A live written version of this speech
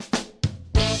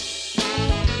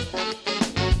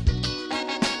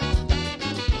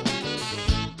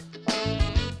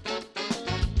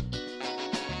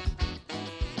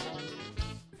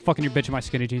fucking your bitch in my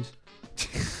skinny jeans.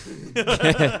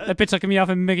 That bitch sucking me off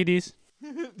in Mickey D's.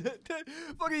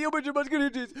 Fucking your bitch in my skinny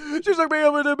jeans. She sucked me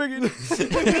up in the Mickey D's.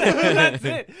 That's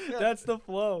it. That's the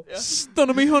flow. Yeah.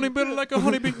 Stunning me honey better like a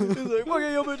honeybee. It's like,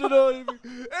 fucking your bitch in the honeybee.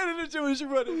 And then the shit when she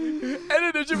running. And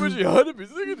then the shit when she honeybee.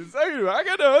 Look at the second one. I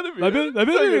got the honeybee. I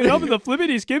bet help in the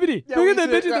flippity skibbity. Yeah, Look we at that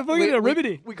said- bitch in the fucking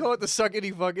ribbity. We call it the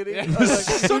suckity fuckity.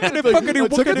 Suckity fuckity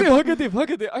wuckity. Huckity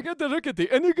fuckity. I got the rickety.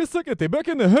 And you can suckity. Back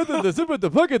in the head of the zip of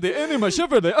the fuckity. And in my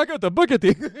shiverty. I got the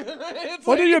buckety.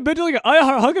 What are your bitch like? I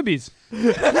heart Huggabees.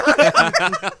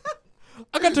 I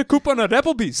got the coupon at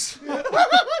Applebee's.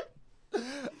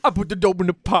 I put the dope in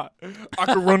the pot. I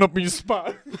can run up in your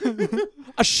spot.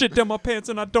 I shit down my pants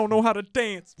and I don't know how to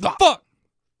dance. Fuck. Welcome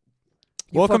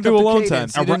Welcome to to Alone Alone Time.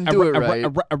 Time. You didn't do it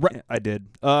right. I did.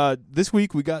 This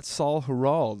week we got Saul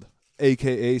Harald,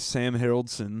 a.k.a. Sam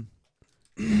Haroldson.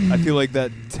 I feel like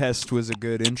that test was a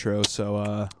good intro,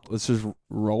 so let's just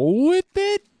roll with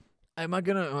it. I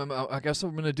guess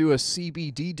I'm gonna do a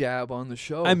CBD dab on the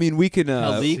show. I mean, we can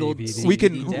Illegal we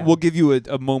can CBD dab. we'll give you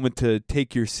a moment to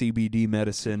take your CBD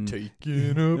medicine.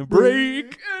 taking a break.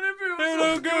 and it feels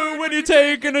It'll go when you're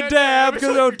taking a dab,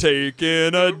 cause I'm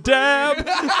taking a dab.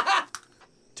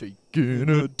 taking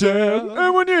a dab.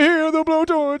 And when you hear the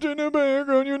blowtorch in the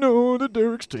background, you know that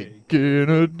Derek's taking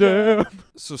a dab.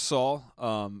 So Saul,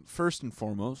 first and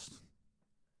foremost,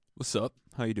 what's up?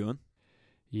 How you doing?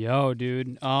 Yo,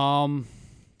 dude. I'm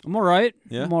all right.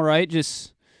 Yeah? I'm all right.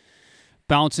 Just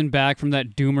bouncing back from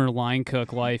that doomer line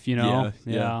cook life, you know?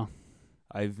 Yeah.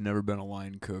 I've never been a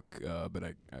line cook, but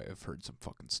I've heard some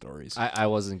fucking stories. I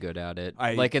wasn't good at it.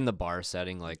 Like in the bar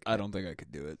setting, like I don't think I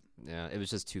could do it. yeah, it was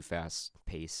just too fast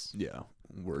pace. Yeah,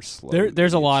 we're slow.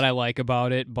 There's a lot I like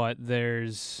about it, but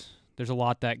there's a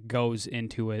lot that goes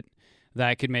into it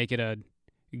that could make it a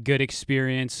good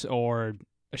experience or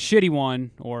a shitty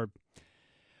one, or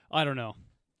I don't know.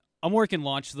 I'm working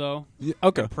lunch though. Yeah,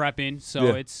 okay. Prepping, so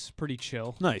Yeah. it's pretty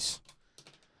chill. Nice.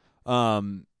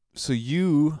 So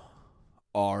you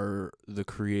are the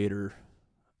creator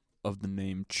of the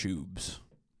name Tubes.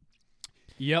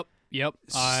 Yep.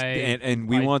 And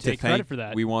we I want to take credit thank for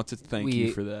that. We want to thank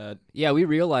you for that. Yeah, we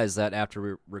realized that after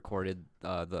we recorded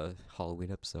the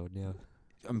Halloween episode. Yeah.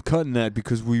 I'm cutting that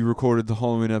because we recorded the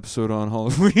Halloween episode on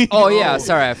Halloween. Oh yeah,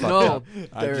 sorry, I fucked up.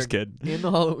 I'm just kidding. In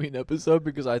the Halloween episode,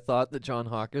 because I thought that John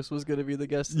Hawkes was going to be the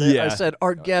guest today, Yeah. I said,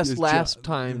 our guest It's last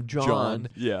time, John.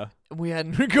 Yeah. And we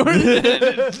hadn't recorded it.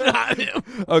 It's not him.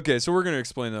 Okay, so we're going to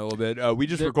explain that a little bit. We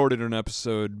just recorded an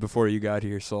episode before you got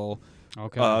here, Saul.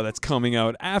 Okay. That's coming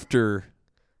out after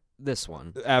This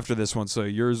one. this one. So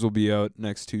yours will be out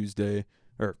next Tuesday.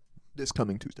 Or This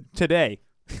coming Tuesday. today.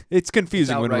 It's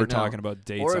confusing out when right we're now. talking about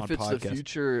dates Or on if it's podcasts. the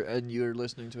future and you're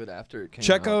listening to it after it came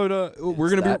Check out. out. We're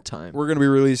gonna that time. We're gonna be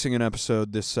releasing an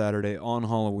episode this Saturday on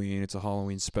Halloween. It's a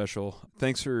Halloween special.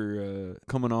 Thanks for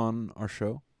coming on our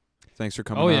show. Thanks for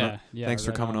coming. oh on yeah. Thanks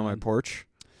for right coming on my man. porch.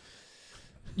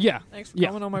 Yeah. Thanks for Yeah.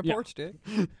 coming on my Yeah. porch, Dick.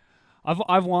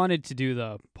 I've wanted to do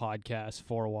the podcast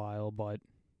for a while, but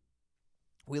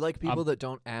We like people that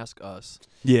don't ask us.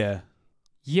 Yeah.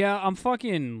 yeah, I'm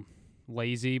fucking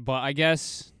lazy, but I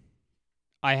guess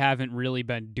I haven't really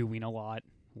been doing a lot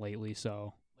lately,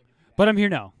 so. But I'm here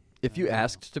now. If you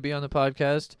asked to be on the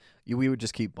podcast, we would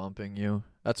just keep bumping you.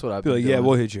 That's what I've Be been like, doing. yeah,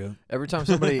 we'll hit you. Every time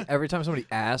somebody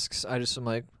asks, I just am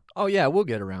like, oh yeah, we'll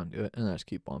get around to it, and I just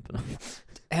keep bumping them.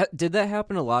 Did that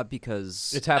happen a lot?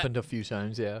 Because It's happened a few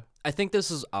times, yeah. I think this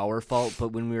is our fault, but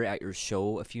when we were at your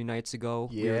show a few nights ago,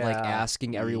 we were like Yeah.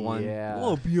 asking everyone, Yeah.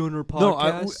 "Oh, be on our No,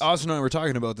 podcast." Austin and I were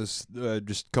talking about this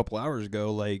just a couple hours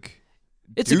ago. Like,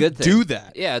 It's a good thing. Do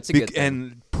that. Yeah, it's a good thing.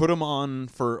 And put them on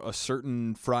for a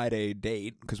certain Friday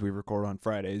date because we record on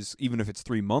Fridays, even if it's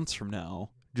 3 months from now.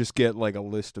 Just get like a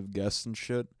list of guests and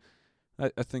shit. I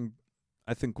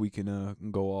think we can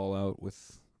go all out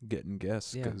with getting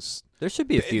guests Yeah. because There should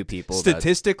be a few people.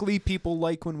 statistically people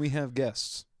like when we have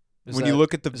guests. Is When that- you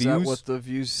look at the Is views, that what the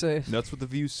views say? that's what the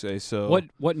views say. So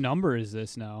What number is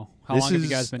this now? How This long have you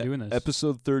is guys been doing this?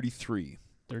 episode 33.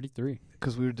 33.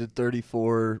 Because we did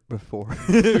 34 before.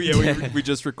 Yeah, we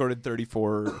just recorded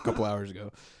 34 a couple hours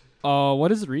ago.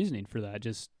 What is the reasoning for that?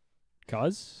 Just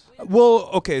cause? Well,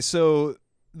 okay, so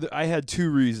I had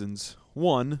two reasons.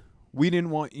 One, we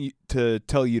didn't want to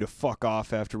tell you to fuck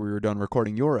off after we were done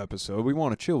recording your episode. We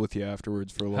want to chill with you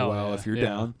afterwards for a little Hell while yeah, if you're yeah.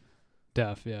 down.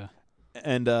 Def, yeah.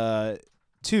 And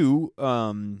two,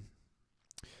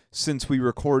 since we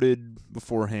recorded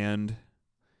beforehand,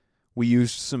 we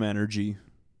used some energy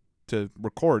to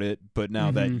record it, but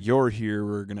now that Mhm. you're here,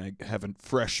 we're gonna have a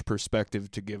fresh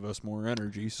perspective to give us more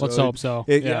energy. So Let's hope so.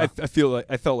 It, yeah.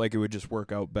 I felt like it would just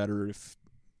work out better if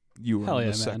you were Hell on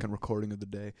yeah, the man. second recording of the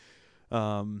day.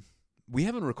 We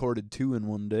haven't recorded 2 in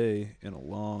one day in a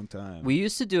long time. We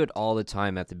used to do it all the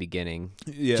time at the beginning.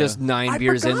 yeah. Just 9 I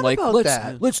beers in, forgot like about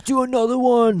that. let's do another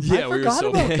one. yeah, we were forgot so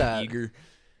about that. eager.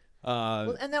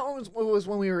 Well, and that was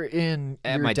when we were in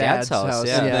At your my dad's house,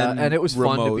 yeah. And then and it was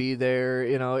fun to remote. be there.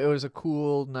 You know, it was a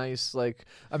cool, nice, like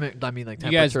I mean, like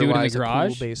You guys do it in the temperature-wise, a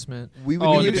garage? cool basement. We would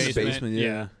Oh, do in it the in the basement, basement,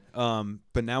 yeah.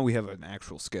 But now we have an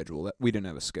actual schedule. We didn't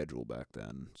have a schedule back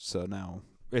then, so now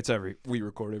we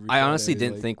record every. I honestly Friday,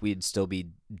 didn't like- think we'd still be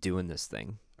doing this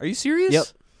thing. Are you serious? Yep.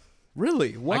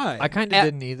 Really? Why? I kind of At-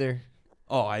 didn't either.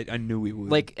 oh, I knew we would.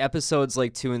 Like episodes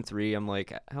like 2 and 3, I'm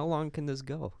like, how long can this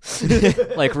go?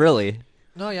 Like really?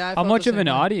 No, yeah. I How felt much the of same an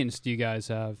way. audience do you guys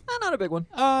have? Not a big one.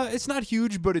 it's not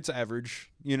huge, but it's average.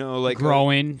 You know, like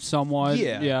Growing somewhat.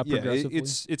 yeah, progressively.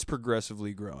 it's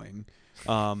progressively growing. It's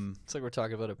like we're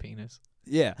talking about a penis.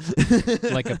 Yeah.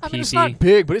 like a I mean, it's PC. not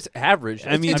big, but it's average.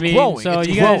 I mean- it's I mean, growing. so it's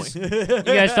you growing. guys, you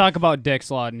guys talk about dick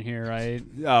slot in here, right?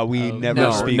 We Oh, never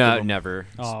No, speak no, of them. never.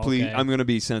 Oh, Please, okay. I'm gonna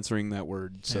be censoring that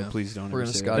word, so Yeah. please don't. We're ever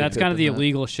gonna say Scotty that. That's kind of the Pippen that.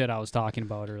 illegal shit I was talking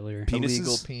about earlier. Penises?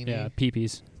 Illegal peenie. Yeah,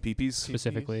 peepees Peepees.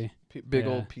 specifically. Big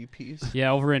Yeah. old peepees.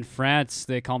 Yeah, over in France,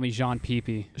 they call me Jean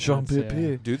Peepee. Jean That's,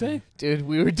 Pepe. Do they? Dude,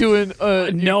 we were doing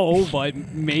No, but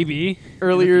maybe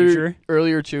earlier. future.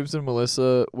 Earlier, Tubes and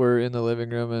Melissa were in the living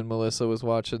room, and Melissa was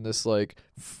watching this like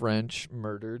French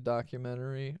murder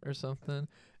documentary or something,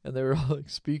 and they were all like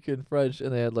speaking French,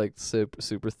 and they had like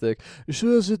super thick,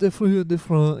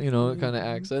 you know, kind of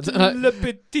accents. And I- Le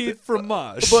petit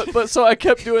fromage. but so I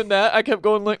kept doing that. I kept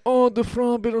going like, oh, de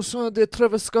franc Peirson de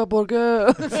Trevisca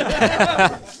burger.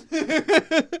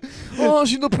 Oh,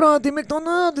 je ne prends des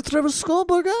McDonald's de Trevisca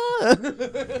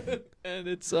burger. And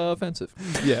it's offensive.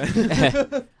 yeah.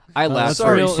 I laughed That's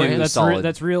for real. two solid.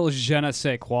 That's real je ne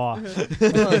sais quoi.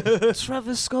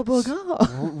 Trevisca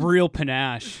burger. Real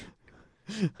panache.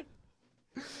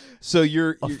 So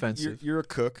you're Offensive. You're a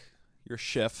cook. You're a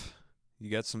chef.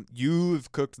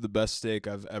 You've cooked the best steak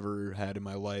I've ever had in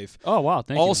my life. Oh wow, thank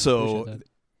you. man. Also, Appreciate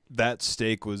that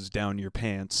steak was down your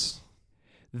pants.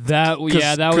 that was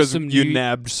 'Cause some you New,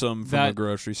 nabbed some from a that-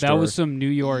 grocery store. that was some New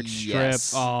York strip.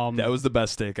 Yes. That was the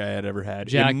best steak I had ever had.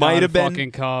 Jack It might have been.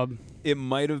 fucking cub. It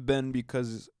might have been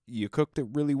because you cooked it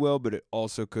really well, but it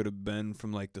also could have been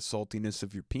from like the saltiness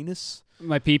of your penis.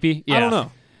 My peepee. Yeah. I don't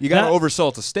know. You gotta That-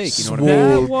 oversalt a steak. You know what I That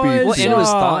mean? was, Well, and it was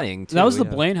uh, thawing, That was too, the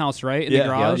yeah. Blaine house, right? In yeah, the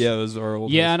garage. yeah, it was our old.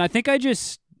 Yeah, house. and I think I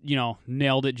just,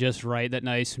 nailed it just right. That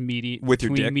nice medium With your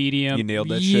between dick? medium. You nailed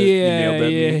that yeah, shit? You nailed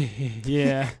that yeah, meat?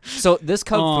 yeah. So this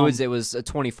Cub Um, Foods, it was a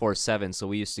 24/7, so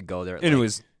we used to go there. At and it like-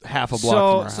 was half a block from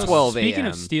our house. 12 Speaking of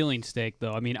a.m.. stealing steak,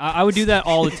 though, I mean, I would do that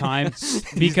all the time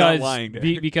because lying,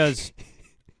 Derek. because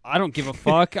I don't give a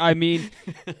fuck. I mean,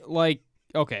 like,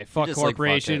 okay, fuck Just, like, fuck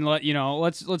corporation. it.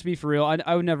 Let's be for real.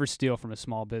 I would never steal from a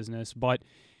small business, but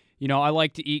I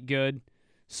like to eat good,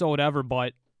 so whatever.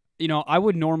 But I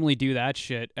would normally do that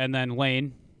shit, and then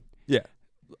Lane, Yeah.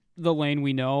 the Lane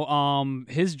we know,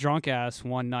 his drunk ass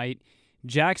one night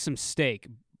jacked some steak,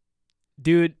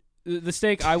 dude. The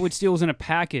steak I would steal was in a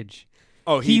package.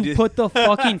 Oh, He did. put the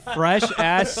fucking fresh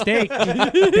ass steak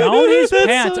down his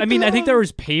pants. I mean, I think there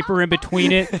was paper in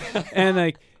between it, and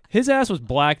like his ass was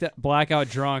blackout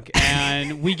drunk.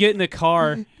 And we get in the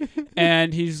car,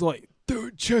 and he's like,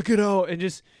 "Dude, check it out," and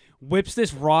just whips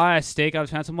this raw ass steak out of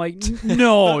his pants. I'm like,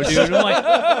 "No, dude." I'm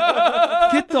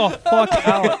like, "Get the fuck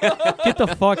out! Get the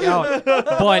fuck out!"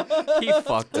 But he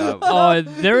fucked up.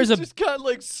 there is a just got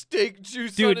like steak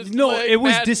juice dude. on his No, leg, it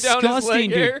was patting down his leg disgusting,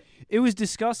 dude. hair. It was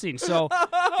disgusting. So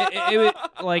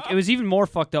it was even more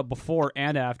fucked up before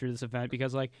and after this event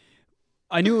because like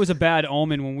I knew it was a bad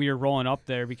omen when we were rolling up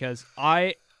there because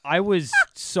I was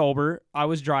sober, I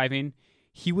was driving,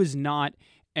 he was not,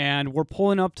 and we're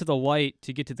pulling up to the light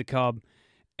to get to the Cub,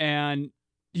 and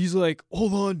he's like,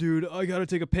 "Hold on, dude, I gotta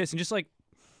take a piss," and just like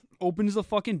opens the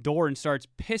fucking door and starts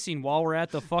pissing while we're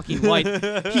at the fucking light.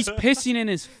 He's pissing in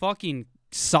his fucking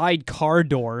side car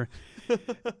door.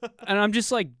 And I'm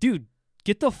just like, dude,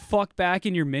 get the fuck back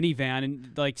in your minivan and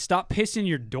like stop pissing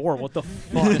your door. What the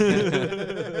fuck?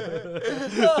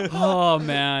 Oh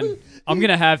man, I'm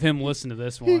gonna have him listen to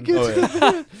this one.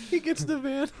 He gets the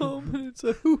van home and it's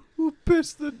like, who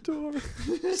pissed the door?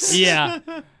 Yeah,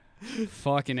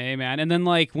 fucking A, man. And then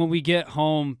like when we get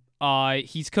home,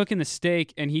 he's cooking the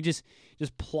steak and he just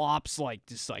plops like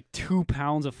 2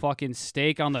 pounds of fucking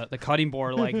steak on the cutting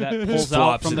board like that pulls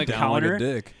out Flops from it the down counter. like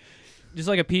a dick. Just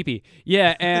like a pee-pee.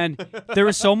 Yeah, and there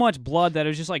was so much blood that it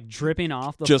was just like dripping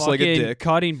off the Just like a fucking dick.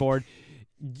 cutting board.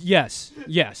 Yes.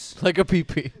 Like a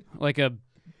pee-pee. Like a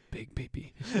big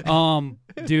pee-pee.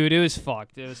 Dude, it was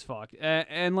fucked. It was fucked.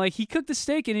 And like he cooked the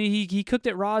steak and he cooked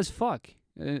it raw as fuck.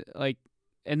 Like,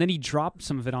 and then he dropped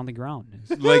some of it on the ground.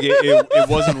 Like it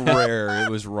wasn't rare. It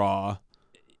was raw.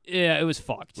 Yeah, it was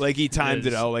fucked. Like he timed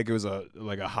it out like it was a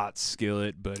hot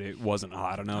skillet, but it wasn't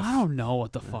hot enough. I don't know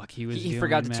what the fuck he was doing. He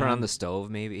forgot to man. turn on the stove,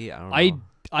 maybe. I don't know.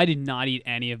 I did not eat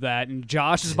any of that, and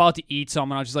Josh is about to eat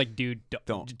some, and I was just like, dude,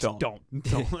 don't. Don't.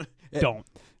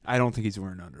 I don't think he's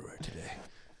wearing underwear today.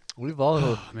 We've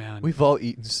all Man. we've all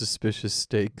eaten suspicious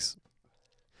steaks.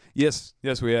 Yes,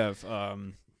 we have.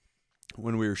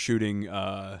 When we were shooting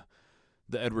the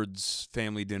Edwards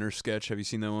family dinner sketch, have you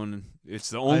seen that one? It's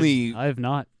the only. I have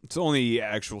not. It's the only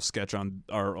actual sketch on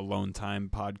our Alone Time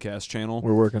podcast channel.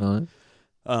 We're working on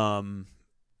it.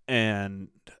 And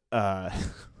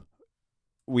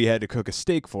we had to cook a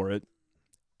steak for it,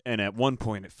 and at one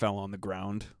point it fell on the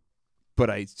ground. But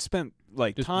I spent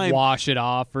like Just time wash it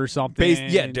off or something.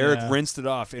 Derek rinsed it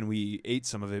off, and we ate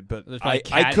some of it. But There's I like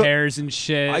cat hairs and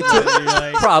shit. I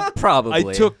took- Probably.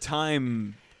 I took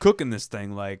time cooking this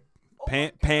thing, like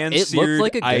pan It seared. looked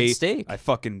like a good steak. I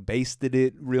fucking basted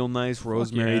it real nice,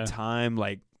 rosemary, yeah. thyme,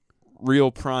 like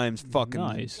real prime fucking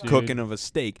Nice, dude. cooking of a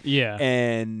steak. Yeah.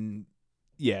 And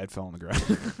yeah, it fell on the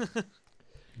ground.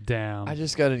 Damn. I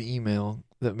just got an email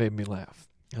that made me laugh.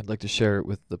 I'd like to share it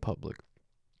with the public.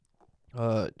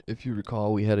 If you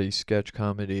recall, we had a sketch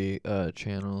comedy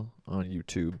channel on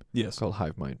YouTube Yes. called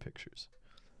Hive Mind Pictures.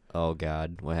 Oh,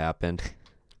 God. What happened?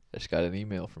 I just got an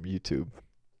email from YouTube.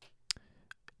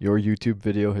 Your YouTube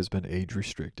video has been age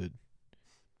restricted.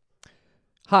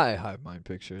 Hi, Hive Mind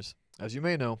Pictures. As you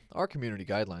may know, our community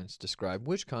guidelines describe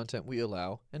which content we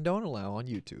allow and don't allow on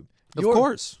YouTube. Of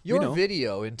course. we Your know.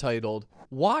 video entitled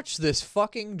 "Watch This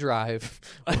Fucking Drive"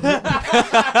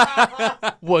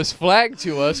 was flagged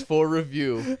to us for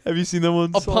review. Have you seen that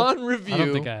one? Upon review, I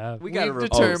don't think I have. We gotta we've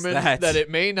repost determined that. that it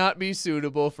may not be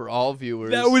suitable for all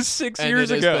viewers. That was 6 and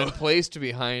years it has ago. been placed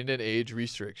behind an age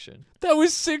restriction. That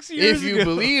was 6 years If you ago.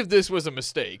 believe this was a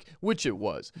mistake, which it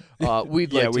was,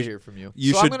 we'd Yeah, like to we- hear from you.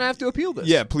 you so I'm should- going to have to appeal this.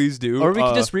 Yeah, please do. Or we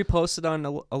can just repost it on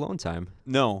Alone Time.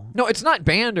 No, No, it's not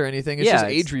banned or anything. It's Yeah, just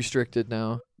it's- age restricted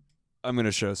now. I'm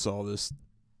gonna show us all this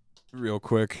real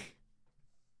quick.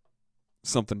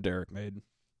 Something Derek made.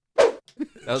 That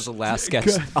was the last sketch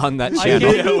on that I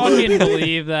channel. can't fucking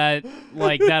believe that,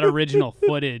 like, that original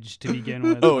footage to begin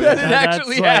with. Oh, yeah. That it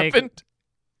actually that's, like,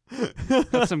 happened.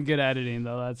 That's some good editing,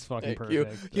 though. That's fucking Thank you.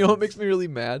 perfect. You know what makes me really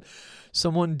mad?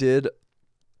 Someone did,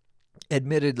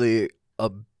 admittedly,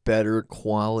 a better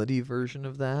quality version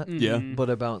of that, Yeah. Mhm.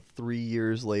 but about 3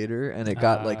 years later, and it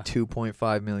got like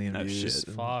 2.5 million Oh, views. shit.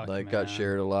 And, Fuck, like got man.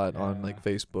 shared a lot on Yeah. like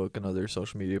Facebook and other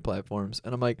social media platforms.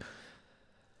 And I'm like,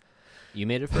 You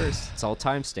made it first. It's all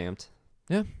time stamped.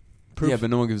 proof. Yeah, but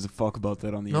no one gives a fuck about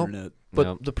that on the Nope. internet. but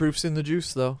Nope. the proof's in the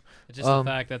juice, though. It's just Um,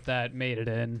 the fact that made it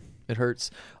in. It hurts.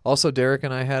 Also, Derek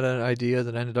and I had an idea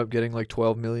that ended up getting like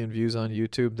 12 million views on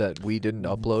YouTube that we didn't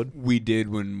upload. We did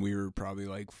when we were probably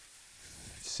like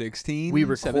 16. We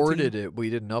 17? recorded it. We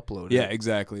didn't upload Yeah, it.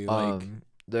 exactly. Like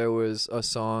There was a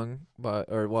song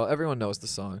everyone knows the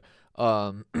song.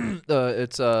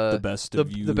 It's the best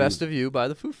of you. The Best of You by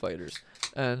the Foo Fighters,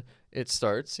 and it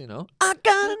starts, I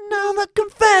got another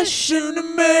confession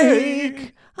to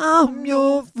make. I'm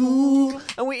your fool.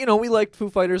 And we liked Foo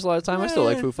Fighters a lot of time. I still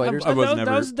like Foo Fighters. I was that,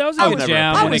 never- was a I good was never jam a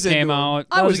fan. when I it was came into 'em. out.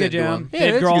 I That was was a good into jam. 'em. Yeah,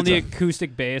 Dave it's a Grohl good on the song.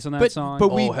 acoustic bass on that song. But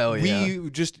Oh, hell yeah. we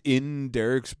just in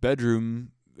Derek's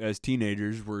bedroom as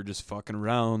teenagers were just fucking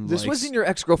around. This like, was in your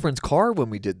ex-girlfriend's car when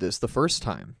we did this the first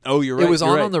time. Oh, you're right. It was you're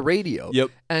on right. on the radio. Yep.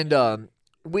 And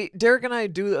Derek and I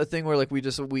do a thing where like we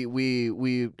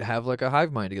have like a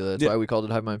hive mind together. That's Yeah. why we called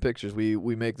it Hive Mind Pictures. We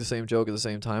make the same joke at the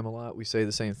same time a lot. We say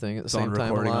the same thing at the It's same on time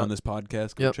a recording lot. on this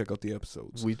podcast. Go Yep. check out the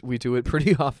episodes. We do it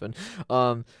pretty often.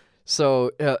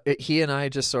 So he and I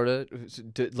just sort of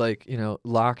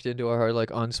locked into our like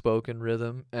unspoken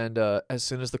rhythm, and as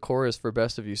soon as the chorus for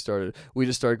Best of You started, we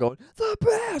just started going the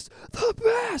best, the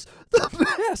best, the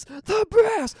best, the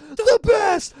best, the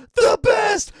best, the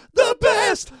best, the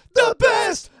best, the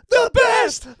best, the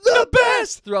best, the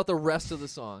best throughout the rest of the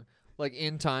song, like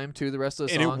in time to the rest of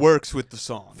the and song. it works with the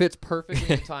song. Fits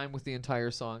perfectly in time with the entire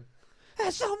song.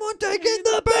 Has someone taken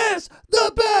the best,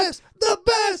 the best, the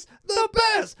best, the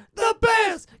best, the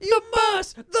best? You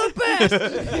must, the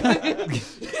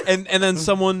best. and then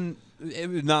someone, it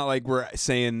was not like we're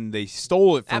saying they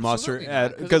stole it from Absolutely us, or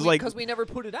not, because like because we never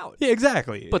put it out. yeah,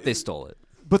 exactly. But they stole it.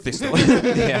 But they stole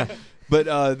it. Yeah.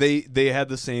 But they had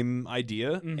the same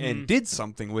idea Mm-hmm. and did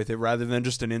something with it rather than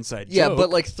just an inside Yeah, joke. but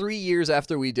like 3 years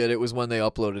after we did it was when they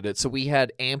uploaded it. So we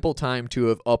had ample time to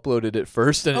have uploaded it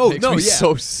first, and it makes me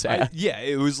so sad. Yeah,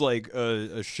 it was like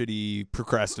a shitty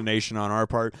procrastination on our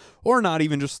part, or not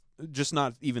even just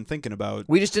not even thinking about.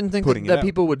 We just didn't think Putting it that out.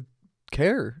 people would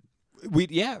care.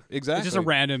 Exactly. It's just a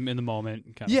random in the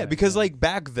moment kind of Yeah, thing, because like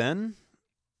back then,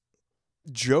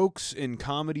 jokes in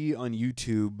comedy on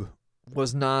YouTube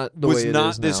Was not the was way it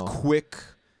not is this now. quick,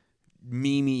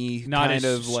 memey not kind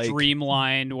as of like.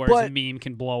 streamlined where But- a meme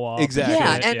can blow up. Exactly.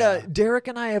 Yeah, Shit, and Derek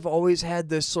and I have always had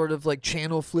this sort of like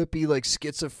channel flippy, like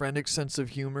schizophrenic sense of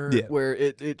humor, Yeah. where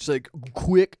it's like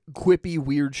quick, quippy,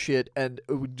 weird shit, and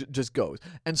it just goes.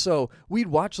 And so we'd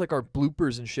watch like our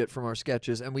bloopers and shit from our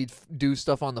sketches, and we'd do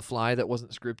stuff on the fly that wasn't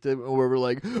scripted, where we're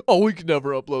like, "Oh, we can never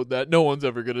upload that. No one's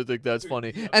ever gonna think that's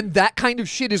funny." And that kind of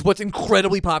shit is what's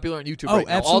incredibly popular on YouTube Oh, right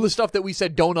now. All absolutely. the stuff that we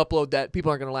said don't upload that,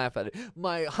 people aren't gonna laugh at it.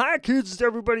 My hi kids, it's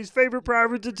everybody's favorite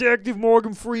private detective,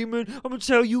 Morgan Freeman. I'm gonna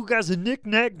tell you guys a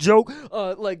knick-knack joke.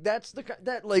 Like that's the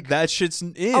that like That shit's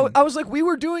in. I was like, we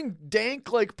were doing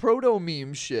dank like proto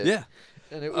meme shit. Yeah.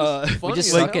 and it was funny We just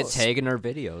as suck hell. at tagging our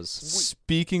videos.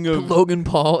 Speaking of Logan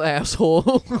Paul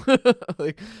asshole,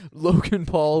 like Logan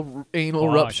Paul anal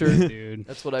Fuck, rupture. dude.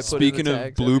 That's what I put. Speaking in the of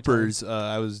tags every time. bloopers,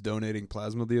 I was donating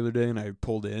plasma the other day, and I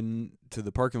pulled in to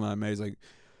the parking lot. And he's like,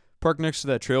 "Park next to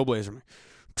that Trailblazer." I'm like,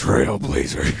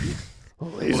 Trailblazer,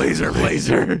 laser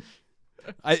blazer.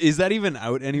 Is that even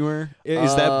out anywhere?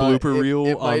 Is that blooper reel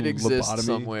It on might exist lobotomy?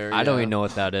 somewhere. I don't yeah. even know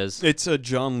what that is. It's a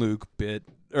John Luke bit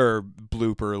or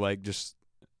blooper. Like just,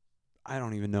 I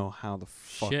don't even know how the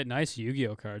fuck. Shit, nice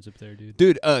Yu-Gi-Oh cards up there, dude.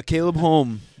 Dude, Caleb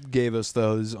Holm gave us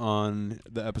those on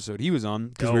the episode he was on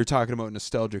because we were Dope. talking about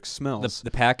nostalgic smells.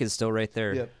 The pack is still right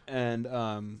there. Yep. And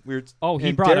we were. Oh, he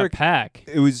and brought Derek, a pack.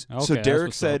 It was Okay, so that's Derek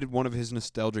what's said one of his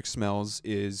nostalgic smells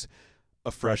is a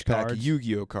fresh Fresh pack of cards?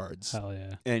 Yu-Gi-Oh cards, Hell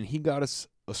yeah. and he got us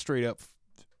a straight up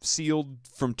sealed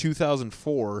from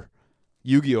 2004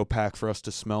 Yu-Gi-Oh pack for us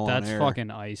to smell That's on air.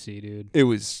 fucking icy, dude. It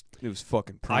was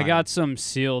fucking prime. I got some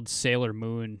sealed Sailor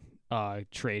Moon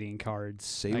trading cards.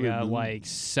 I Sailor got Moon. like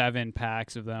 7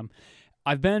 packs of them.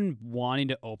 I've been wanting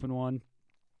to open one.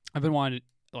 I've been wanting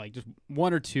to, like just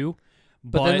one or two.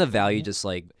 But then the value just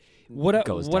like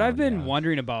goes what down, I've been yeah.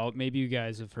 wondering about, maybe you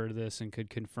guys have heard of this and could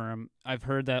confirm. I've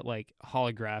heard that like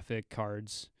holographic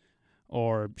cards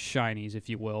or shinies, if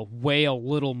you will, weigh a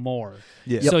little more.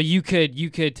 Yeah. So you could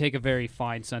take a very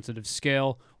fine sensitive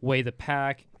scale, weigh the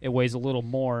pack, it weighs a little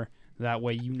more. That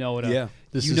way you know to Yeah.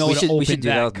 This you is- know we to should- we open should do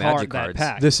that that with card, Magic that cards.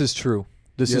 pack. This is true.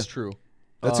 This Yeah. is true.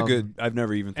 That's a good. I've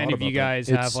never even thought Any about of you that. guys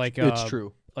have It's like it's a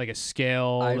true. like a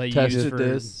scale I've that you use tested for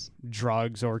this.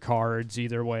 drugs or cards,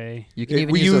 either way? You can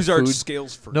even we use a our food.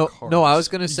 scales for No, cards. no. I was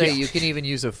gonna say Yeah. you can even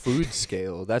use a food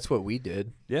scale. That's what we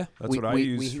did. Yeah, that's we, what I we,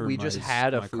 use we, for we my just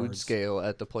had a my food cards. scale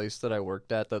at the place that I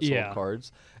worked at that Yeah. sold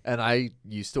cards, and I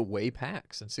used to weigh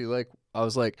packs and see like I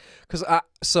was like, because I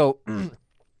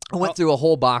went through a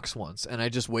whole box once, and I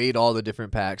just weighed all the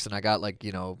different packs, and I got like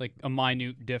Like a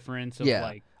minute difference of Yeah.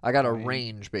 like I got a weighing.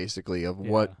 range basically of Yeah.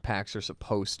 what packs are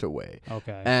supposed to weigh.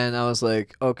 Okay. And I was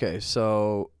like, okay,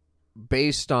 so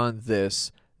based on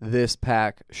this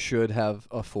pack should have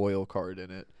a foil card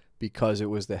in it because it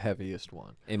was the heaviest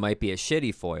one. It might be a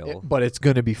shitty foil. But it's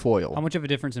going to be foil. How much of a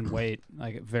difference in weight?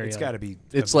 Like very. It's got to be.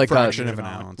 It's a like a- fraction of an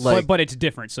ounce. like- but it's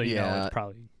different, so you know Yeah. it's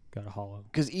probably got a hollow.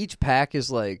 Because each pack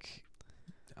is like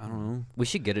I don't know. We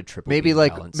should get a triple maybe beam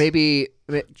like balance.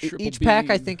 Triple each pack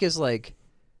I beam. think is like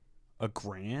A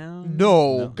gram?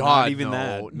 no, not God, even no,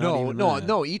 that. Not no, even no, that.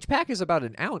 no. Each pack is about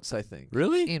an ounce, I think,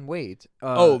 Really? in weight.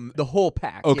 Oh, the whole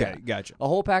pack. Okay, yeah. gotcha. A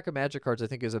whole pack of magic cards, I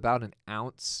think, is about an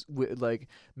ounce. Like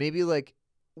maybe like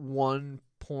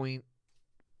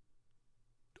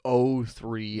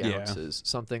 1.03 Yeah. ounces,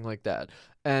 something like that.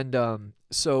 And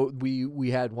so we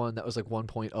had one that was like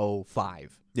 1.05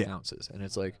 Yeah. ounces, and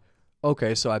it's like,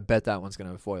 okay, so I bet that one's gonna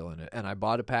have foil in it. And I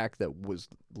bought a pack that was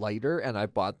lighter, and I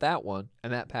bought that one,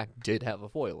 and that pack did have a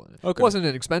foil in it. Okay. It wasn't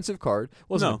an expensive card,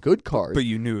 wasn't No, a good card, But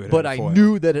you knew it. but had I foil.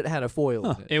 knew that it had a foil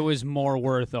in it. It was more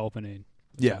worth opening.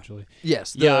 Yeah. Essentially.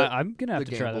 Yes, Yeah, I'm gonna have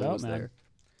the to try that gamble out, was man. there.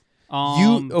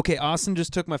 Okay, Austin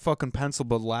just took my fucking pencil,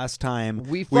 but last time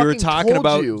We were fucking talking told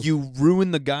about you.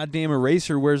 ruined the goddamn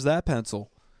eraser. Where's that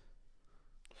pencil?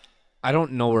 I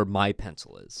don't know where my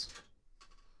pencil is.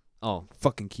 Oh,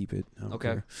 Fucking keep it. I don't Okay.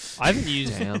 care. I haven't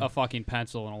used Damn. a fucking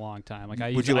pencil in a long time. Like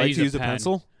I Would you I like to use a pen.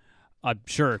 pencil?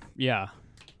 Sure. Yeah.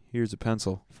 Here's a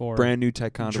pencil. For Brand new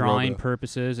Ticonderoga. drawing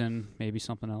purposes and maybe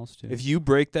something else too. If you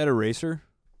break that eraser,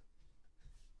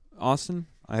 Austin,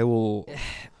 I'll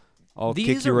these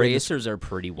kick you right in the erasers are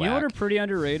pretty you know what whack. are pretty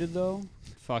underrated though?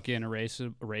 fucking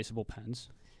erasable pens?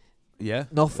 Yeah.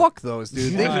 No, fuck those,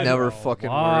 dude. They Why, never bro? fucking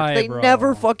Why, work. They bro?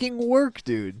 never fucking work,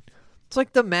 dude. It's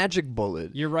like the magic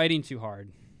bullet. You're writing too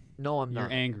hard. No, I'm You're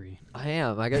not. angry. I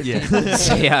am. I got Yeah.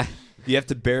 yeah. You have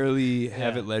to barely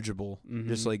have Yeah. it legible,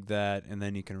 just Mhm. like that, and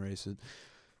then you can erase it.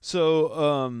 So,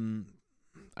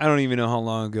 I don't even know how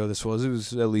long ago this was. It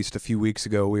was at least a few weeks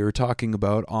ago. We were talking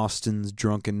about Austin's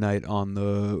drunken night on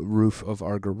the roof of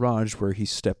our garage where he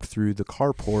stepped through the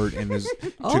carport and was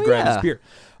to grab his beer.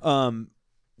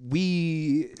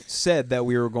 We said that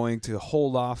we were going to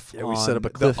hold off Yeah, on we set up a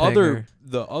the cliffhanger.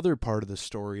 other part of the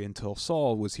story until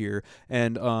Saul was here.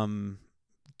 And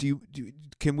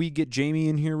can we get Jamie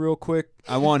in here real quick?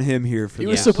 I want him here for He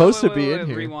this. was supposed to be in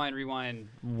here. Rewind.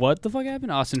 What the fuck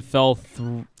happened? Austin fell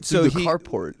through. So the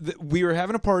carport. We were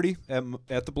having a party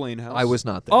at the Blaine house. I was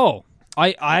not there. Oh,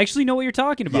 I actually know what you're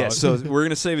talking about. Yeah, so we're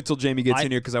gonna save it till Jamie gets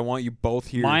in here because I want you both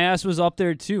here. My ass was up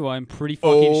there too. I'm pretty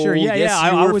fucking sure. Yeah, yes,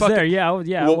 yeah, you I were was fucking- there. Yeah, I was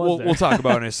there. We'll talk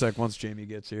about it in a sec once Jamie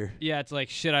gets here. Yeah, it's like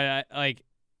shit. I like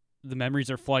the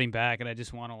memories are flooding back, and I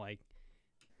just want to like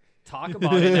talk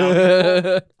about it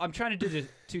now. I'm trying to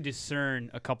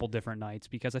discern a couple different nights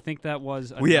because I think that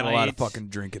was We had a lot of night- fucking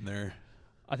drinking there.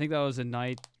 I think that was a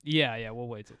night. Yeah. We'll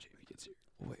wait till Jamie gets here.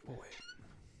 We'll wait.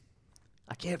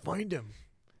 I can't find him.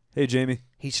 Hey, Jamie.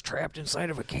 He's trapped inside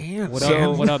of a can. What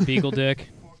So- up? What up, Beagle Dick?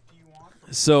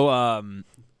 So,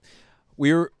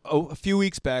 we were a few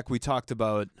weeks back. We talked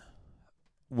about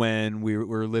when we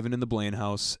were living in the Blaine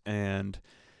house and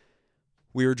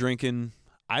we were drinking.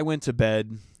 I went to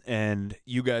bed, and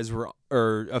you guys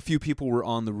or a few people were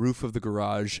on the roof of the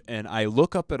garage. And I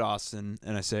look up at Austin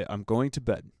and I say, "I'm going to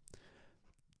bed.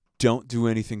 Don't do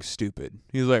anything stupid."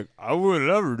 He's like, "I would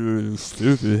never do anything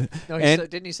stupid." No, And-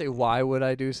 didn't he say, why would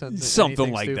I do something? Something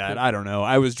anything like stupid? that. I don't know.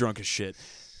 I was drunk as shit.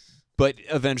 But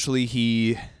eventually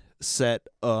he set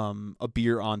a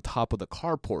beer on top of the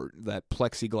carport, that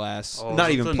plexiglass, Oh, not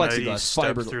is it even the night he plexiglass, stepped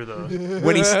fiber. through the.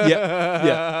 When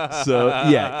yeah. So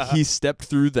yeah, he stepped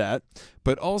through that.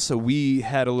 But also we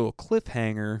had a little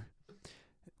cliffhanger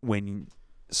when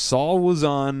Saul was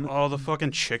on. Oh, the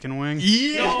fucking chicken wing. Oh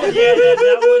yeah,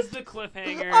 that was the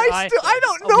cliffhanger. I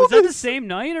don't know Was that the this. same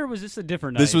night or was this a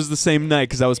different night? This was the same night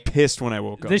because I was pissed when I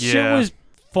woke up. This shit Yeah. was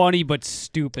funny but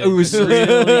stupid. It was really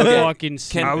Okay. fucking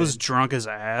stupid. I was drunk as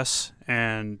ass,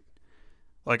 and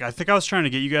like I think I was trying to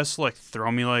get you guys to like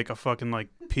throw me like a fucking like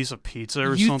piece of pizza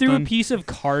or you something. threw a piece of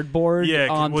cardboard yeah,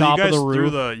 on well, top you guys of the threw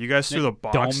roof. you guys threw the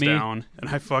box dummy. down, and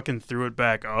I fucking threw it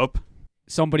back up.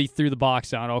 Somebody threw the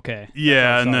box down. Okay.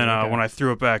 Yeah, and sorry, then okay. when I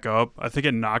threw it back up, I think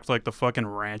it knocked like the fucking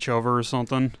ranch over or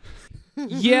something.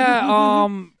 Yeah.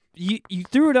 You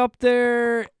threw it up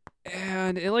there.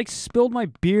 And it like spilled my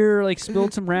beer, like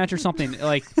spilled some ranch or something.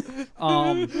 Like,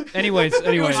 anyways.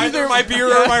 Either my beer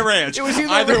or my ranch. It was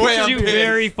either way. I'm Two pissed.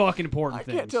 very fucking important I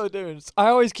things. can't tell the difference. I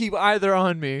always keep either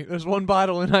on me. There's one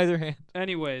bottle in either hand.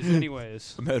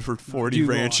 Anyways. I'm Edward 40 Do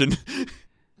ranching.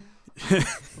 I'm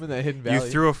in that hidden valley.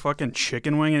 You threw a fucking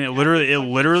chicken wing, and it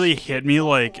literally hit me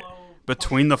like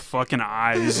between the fucking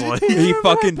eyes. Like He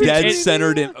fucking dead It-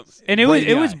 centered it. And it right was in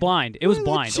it the was eye. blind. It was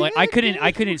blind. Like I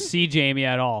couldn't see Jamie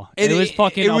at all. And it was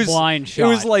fucking a blind shot. It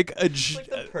was like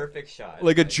The perfect shot.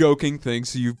 like a joking thing.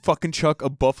 So you fucking chuck a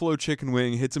buffalo chicken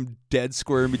wing, hits him dead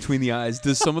square in between the eyes.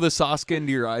 Does some of the sauce get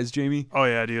into your eyes, Jamie? oh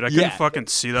yeah, dude, I couldn't Yeah. fucking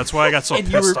see. That's why I got so And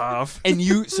you pissed were- off. And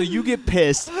you get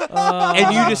pissed,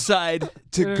 and you decide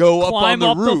to go up on climb the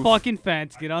up roof. the fucking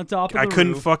fence, get on top of I the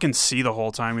couldn't roof. fucking see the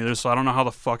whole time either, so I don't know how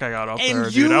the fuck I got up And there,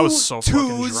 dude. I you was so fucking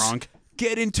twos drunk.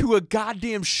 Get into a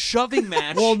goddamn shoving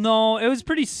match. Well, no, it was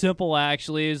pretty simple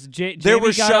actually. It was there Jamie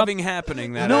was got up- shoving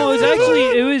happening. That No, it was afternoon.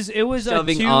 actually it was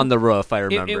Shoving a two, on the roof, I it,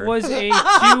 remember. it was a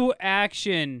two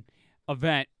action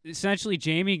event. Essentially,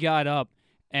 Jamie got up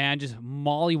and just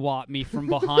mollywopped me from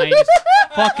behind, just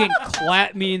fucking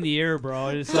clapped me in the ear, bro.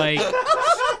 It's like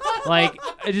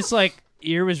it just like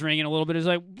ear was ringing a little bit. It's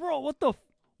like, bro, what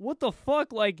the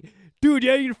fuck? Like, dude,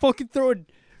 yeah, you're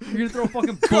gonna throw a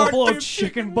fucking buffalo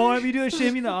chicken bone at me, dude,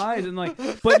 shave me in the eyes, and like,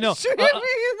 but no,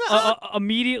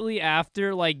 immediately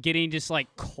after like getting just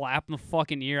like clapped in the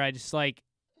fucking ear, I just like.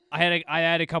 I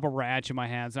had a cup of ranch in my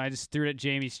hands, and I just threw it at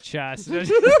Jamie's chest.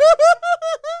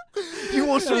 You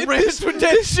want some ranch with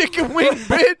that chicken wing,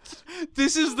 bitch?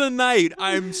 This is the night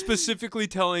I'm specifically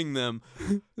telling them,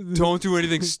 don't do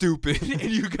anything stupid, and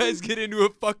you guys get into a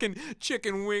fucking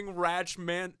chicken wing ranch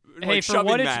man, Hey, like for shoving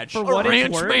what it's match. for what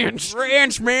it's worth,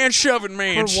 Ranch man shoving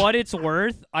match. for what it's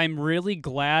worth, I'm really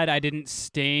glad I didn't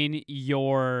stain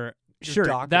your shirt.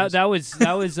 Dockers. That was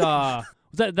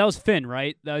that was Finn,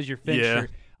 right? That was your Finn Yeah.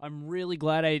 shirt. I'm really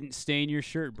glad I didn't stain your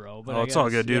shirt, bro. But Oh, I it's all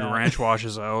guess, good, dude. yeah. Ranch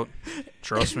washes out.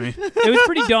 Trust me. It was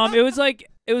pretty dumb. It was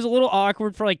a little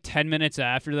awkward for like 10 minutes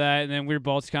after that, and then we were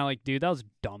both kind of like, dude, that was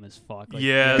dumb as fuck. Like,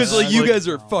 Yeah, Because it's you like, guys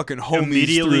are fucking homies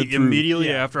Immediately through.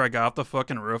 Yeah. after I got off the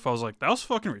fucking roof, I was like, that was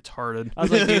fucking retarded. I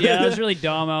was like, dude, yeah, that was really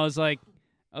dumb. I was like,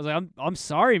 I'm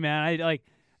sorry, man.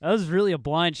 That was really a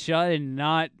blind shot, and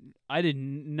I did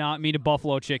not mean to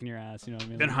buffalo chicken your ass. You know what I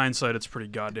mean? In hindsight, it's pretty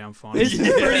goddamn funny. It's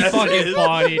pretty fucking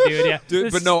funny, dude. Yeah,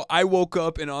 Dude, but no, I woke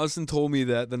up and Austin told me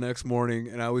that the next morning,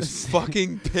 and I was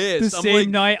fucking The pissed. I'm same like,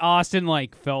 night, Austin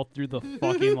fell through the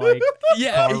fucking car roof.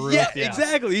 yeah, Yeah.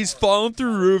 exactly. He's falling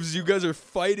through roofs. You guys are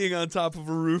fighting on top of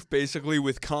a roof, basically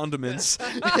with condiments,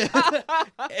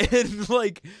 and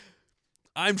like,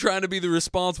 I'm trying to be the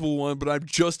responsible one, but I'm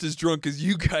just as drunk as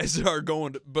you guys are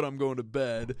but I'm going to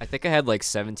bed. I think I had like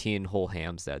 17 whole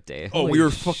hams that day. Oh, Holy we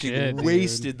were shit, fucking dude.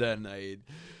 wasted that night.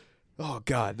 Oh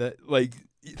God,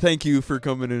 thank you for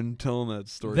coming in and telling that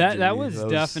story. That Jamie. was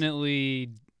definitely.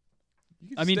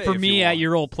 You can I mean, stay for if me you at want.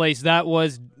 your old place, that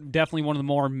was definitely one of the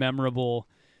more memorable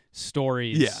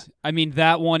stories. Yeah. I mean,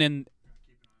 that one and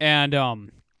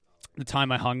the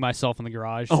time I hung myself in the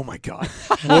garage. Oh my God,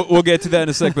 we'll get to that in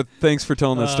a sec. But thanks for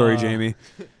telling that story, Jamie.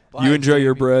 Bye, You enjoy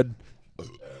your Jamie. bread.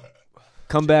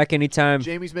 Come back anytime.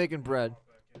 Jamie's making bread.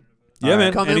 Yeah,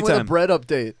 man. Come in with a Anytime. bread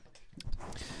update.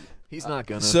 He's not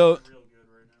gonna. So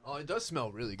Oh, it does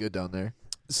smell really good down there.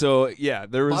 Yeah,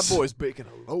 there My was boy's baking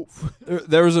a loaf.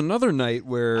 there was another night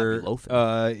where Happy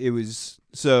loafing. it was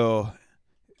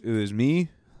me,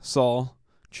 Saul,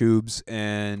 Tubes,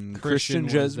 and Christian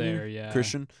was Jesmere. there, yeah.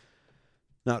 Christian,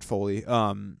 not Foley.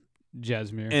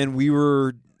 Jesmere. And we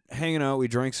were hanging out. We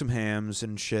drank some hams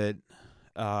and shit.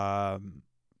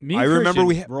 Me I and remember Christian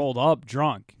we rolled up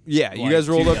drunk. Yeah, you Like, guys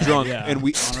rolled two up guys, drunk, yeah, and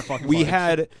we on our fucking we bikes.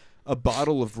 had a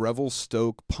bottle of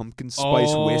Revelstoke pumpkin spice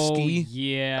Oh, whiskey.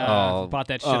 Yeah. Oh, Bought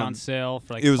that shit on um, sale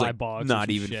for like It was $5. like or not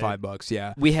some even shit. $5.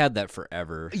 Yeah, We had that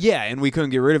forever. yeah, and we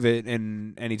couldn't get rid of it.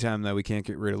 And anytime that we can't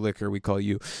get rid of liquor, we call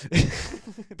you.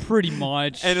 Pretty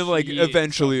much. And like Yeah,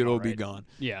 eventually sounds it'll about be right. gone.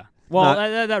 Yeah. Well,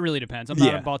 Not- that really depends. I'm not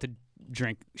Yeah. about to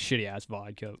drink shitty ass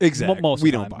vodka. Exactly. Most of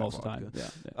We the don't time, buy most of the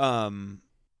vodka. time.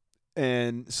 Yeah.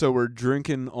 And so we're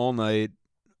drinking all night.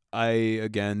 I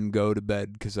again go to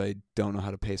bed because I don't know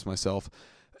how to pace myself,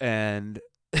 and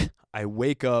I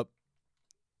wake up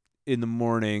in the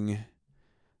morning.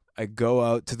 I go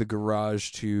out to the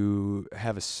garage to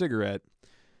have a cigarette,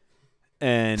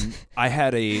 and I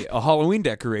had a Halloween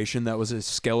decoration that was a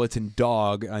skeleton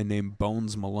dog I named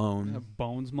Bones Malone,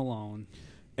 Bones Malone.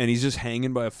 and he's just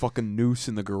hanging by a fucking noose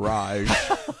in the garage.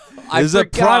 I This is a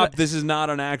forgot- prop. This is not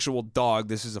an actual dog.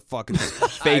 This is a fucking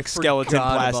fake skeleton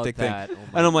forgot about plastic thing. that. Oh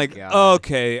my And I'm like, God.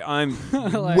 okay, I'm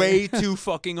Like- way too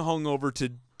fucking hungover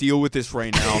to deal with this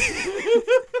right now.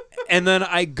 And then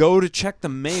I go to check the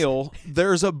mail.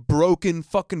 There's a broken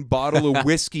fucking bottle of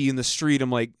whiskey in the street. I'm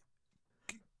like,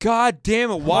 God damn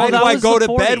it! Why do that I was go the to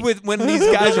 40. bed with when these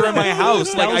guys are in my house?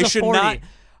 That Like was I a should 40. not.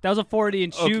 That was a 40,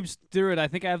 and Okay. Tubes threw it. I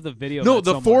think I have the video. No, of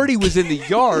that the somewhere. 40 was in the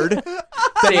yard that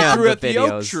he Damn, threw the at the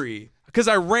oak videos. tree because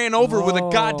I ran over with a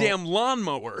Oh. goddamn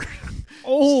lawnmower.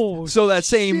 Oh, So that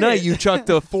same night, you chucked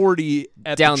a 40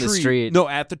 at Down the the tree. street. No,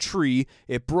 at the tree.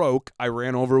 It broke. I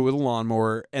ran over with a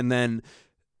lawnmower, and then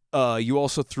you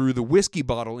also threw the whiskey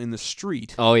bottle in the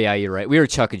street. Oh yeah, you're right. We were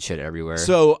chucking shit everywhere.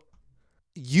 So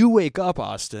you wake up,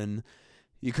 Austin.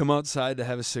 You come outside to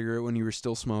have a cigarette when you were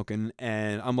still smoking,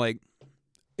 and I'm like,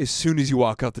 as soon as you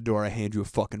walk out the door, I hand you a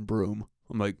fucking broom.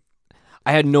 I'm like,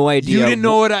 I had no idea. you didn't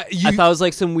know what I thought it was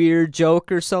like some weird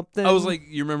joke or something. I was like,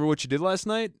 you remember what you did last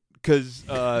night? Because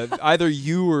either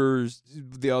you or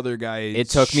the other guy It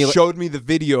took me showed me the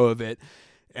video of it,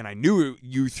 and I knew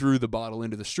you threw the bottle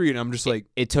into the street. And I'm just like,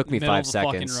 it took me middle 5 of the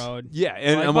fucking seconds. road. yeah.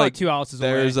 And Like I'm about like, 2 houses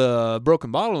there's away. a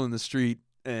broken bottle in the street,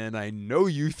 and I know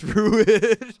you threw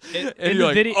it. In and the you're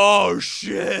like, video- oh,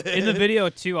 shit. In the video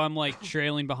too, I'm like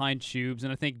trailing behind Tubes,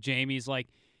 and I think Jamie's like,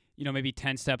 maybe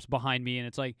 10 steps behind me, and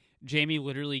it's like Jamie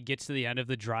literally gets to the end of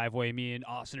the driveway. Me and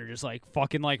Austin are just like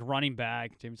fucking like running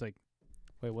back. Jamie's like,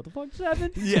 wait, what the fuck just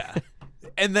happened? Yeah.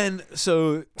 And then,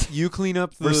 so you clean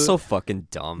up the... We're so fucking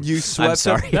dumb. You swept I'm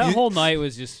sorry. up- That You- whole night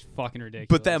was just fucking ridiculous.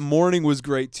 But that morning was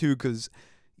great too because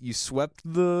you swept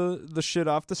the shit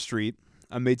off the street.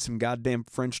 I made some goddamn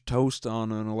French toast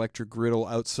on an electric griddle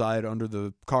outside under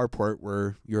the carport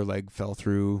where your leg fell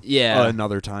through. Yeah.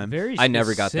 Another time. very I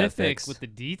never got that specific fixed. with the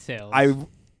details.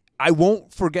 I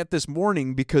won't forget this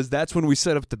morning because that's when we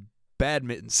set up the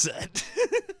badminton set.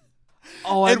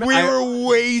 Oh, and we were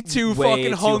way too way fucking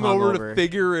too hungover to hungover.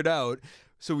 figure it out.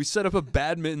 So we set up a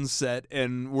badminton set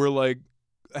and we're like,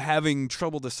 having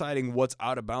trouble deciding what's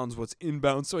out of bounds, what's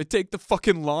inbounds. So I take the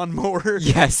fucking lawnmower.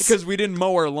 Yes. Because we didn't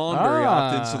mow our lawn very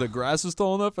often, so Ah. the grass was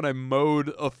tall enough, and I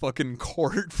mowed a fucking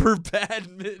court for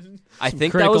badminton. I Some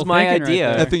think that critical was my thinking right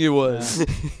idea. there. I think it was.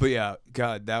 But yeah,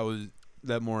 God,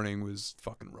 that morning was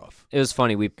fucking rough. It was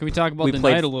funny. Can we talk about We the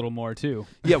played- night a little more too?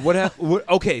 Yeah, what happened?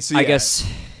 Okay, so yeah, I guess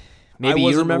I maybe you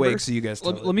wasn't remember. awake, so you guys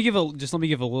tell Let me give a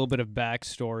little bit of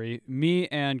backstory. Me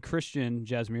and Christian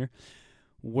Jasmine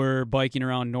were biking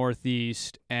around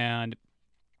Northeast, and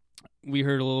we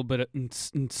heard a little bit of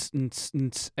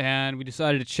and we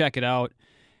decided to check it out.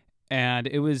 And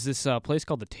it was this place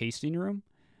called the Tasting Room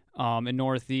in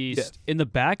Northeast. In the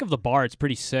back of the bar, it's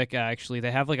pretty sick, actually. They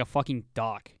have like a fucking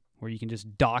dock where you can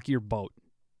just dock your boat.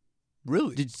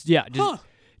 Really?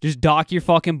 Just dock your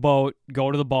fucking boat,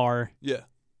 go to the bar, Yeah.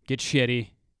 get shitty,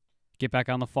 get back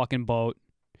on the fucking boat.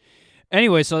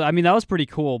 Anyway, so I mean that was pretty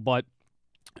cool, but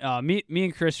me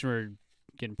and Chris were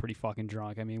getting pretty fucking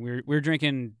drunk. I mean, we were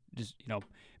drinking just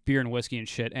beer and whiskey and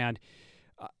shit, and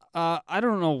I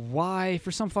don't know why,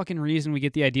 for some fucking reason, we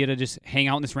get the idea to just hang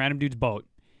out in this random dude's boat.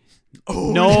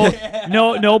 Oh,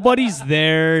 Nobody's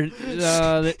there.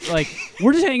 Like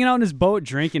we're just hanging out in his boat,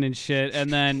 drinking and shit,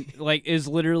 and then like is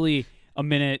literally a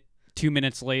minute, 2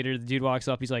 minutes later, the dude walks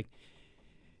up. He's like,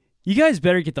 "You guys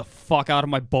better get the fuck out of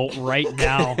my boat right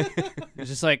now." It's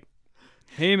just like,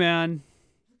 "Hey man,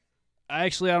 I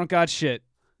don't got shit.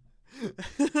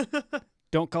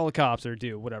 Don't call the cops or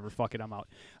do whatever. Fuck it, I'm out."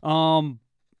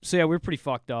 So yeah, we were pretty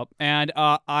fucked up, and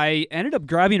I ended up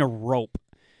grabbing a rope.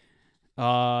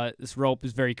 This rope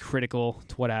is very critical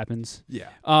to what happens. Yeah.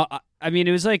 I mean,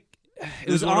 it was like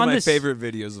It was one on of my this, favorite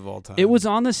videos of all time. It was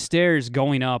on the stairs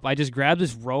going up. I just grabbed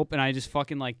this rope and I just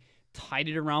fucking like tied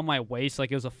it around my waist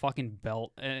like it was a fucking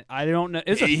belt. And I don't know. It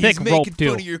was a thick rope making too.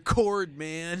 fun of your cord,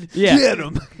 man. Yeah. Get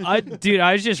him. I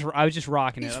was just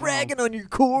rocking it. I don't know. on your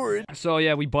cord. So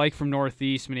yeah, we biked from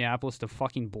Northeast Minneapolis to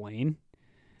fucking Blaine.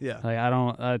 Yeah. Like I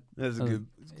don't. That's a good.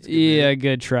 Yeah,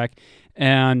 good trek.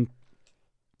 And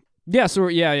yeah, so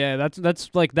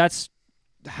that's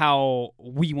how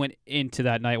we went into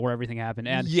that night where everything happened.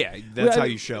 And yeah, that's how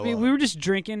you show up. We were just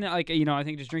drinking, like I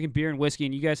think just drinking beer and whiskey,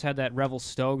 and you guys had that Revel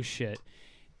Stove shit.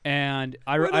 And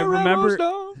I remember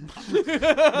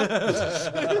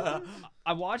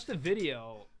I watched the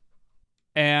video,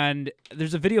 and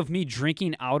there's a video of me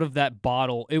drinking out of that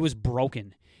bottle. It was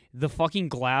broken. The fucking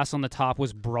glass on the top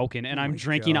was broken, and I'm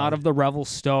drinking out of the Revel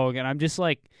Stove, and I'm just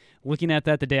like looking at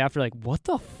that the day after, like, what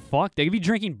the fuck? They could be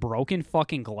drinking broken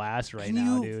fucking glass right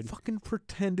now, you dude. fucking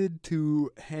pretended to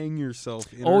hang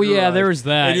yourself in Oh her yeah, garage, there was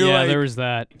that. and you're Yeah, like, there was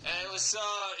that. And it was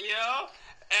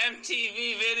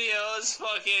MTV videos,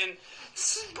 fucking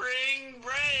Spring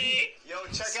Break. Yo,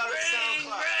 check Spring out our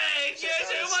SoundCloud. Break. Check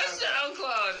Check out out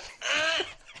my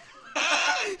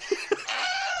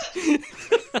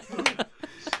SoundCloud.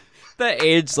 That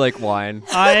aged like wine.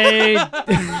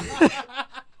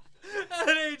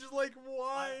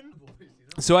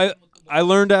 So I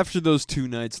learned after those 2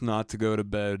 nights not to go to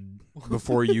bed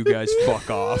before you guys fuck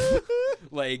off.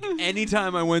 Like,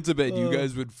 anytime I went to bed, you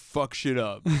guys would fuck shit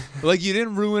up. Like, you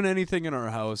didn't ruin anything in our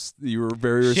house. You were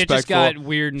very Shit respectful. just got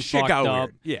weird and Shit fucked got up.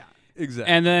 weird. Yeah,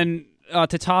 exactly. And then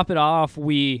to top it off,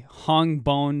 we hung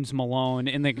Bones Malone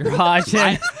in the garage.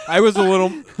 I was a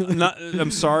little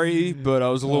I'm sorry, but I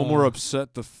was a little more upset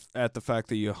at the fact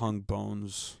that you hung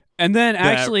Bones. And then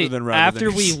actually, rather after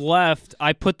than we yours. left,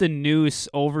 I put the noose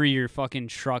over your fucking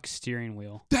truck steering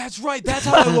wheel. That's right. That's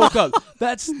how I woke up.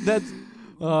 That's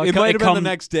it might have been the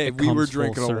next day. it We were comes full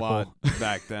drinking a circle. lot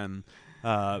back then.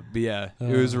 But yeah,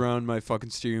 it was around my fucking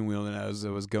steering wheel, and I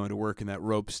was going to work, and that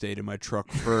rope stayed in my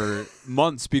truck for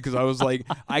months because I was like,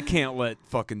 I can't let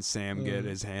fucking Sam get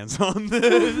his hands on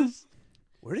this.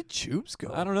 Where did Tubes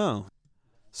go? I don't know.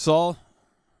 Saul,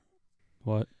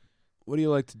 What? what do you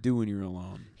like to do when you're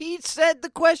alone? He said the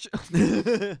question.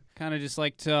 Kind of just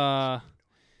like to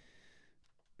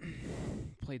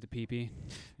play the pee-pee.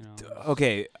 You know.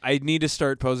 Okay, I need to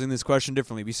start posing this question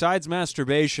differently. Besides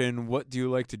masturbation, what do you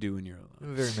like to do when you're alone?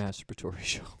 A very masturbatory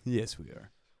show. Yes, we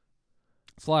are.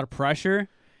 It's a lot of pressure.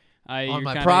 On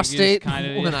my prostate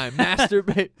when I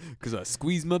masturbate. Because I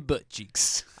squeeze my butt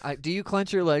cheeks. Do you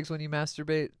clench your legs when you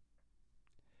masturbate?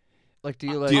 Like, do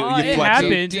you like? Do you it flex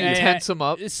them? happens. Do you tense them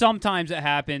up? Sometimes it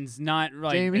happens, not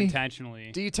like Jamie?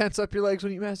 intentionally. Do you tense up your legs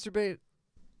when you masturbate?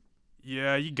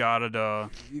 Yeah, you got it to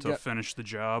got- finish the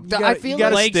job. I feel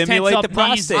gotta like Legs stimulate tense the up,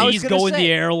 prostate. I was knees gonna go in say,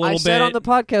 the air a little I bit. said on the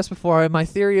podcast before, my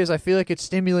theory is I feel like it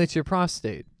stimulates your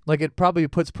prostate. Like, it probably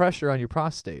puts pressure on your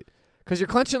prostate. Because you're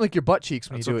clenching, like, your butt cheeks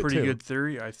when That's you do a it, pretty too. good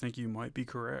theory. I think you might be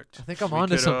correct. I think I'm We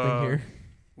onto could, something here.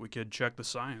 we could check the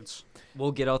science.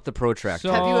 We'll get out the protractor.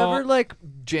 So- Have you ever like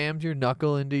jammed your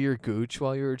knuckle into your gooch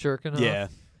while you were jerking off? Yeah.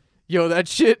 Yo, that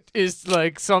shit is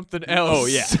like something else. Oh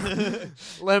yeah.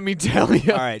 Let me tell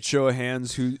you. All right, show of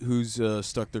hands who's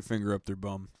stuck their finger up their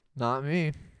bum. Not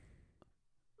me.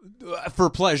 For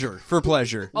pleasure.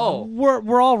 Oh,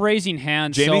 We're all raising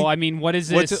hands. Jamie? So I mean, what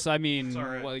is What's this? I mean, It's all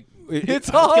right. like, It's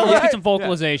all all let's right. get some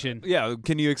vocalization. Yeah,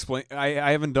 can you explain?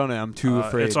 I haven't done it. I'm too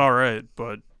afraid. It's all right,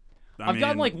 but I've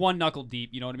gotten like one knuckle deep.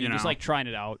 You know what I mean? You Just know. like trying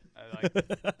it out.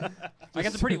 I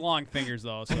got some pretty long fingers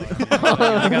though, so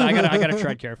I gotta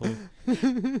tread carefully.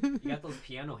 you got those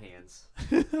piano hands.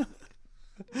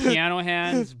 Piano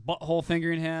hands, butthole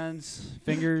fingering hands,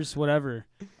 fingers, whatever.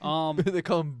 They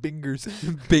call them bingers.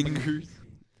 Bingers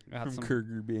I got from some,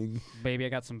 Kurger Bing. baby, I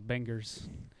got some bingers.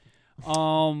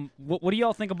 What do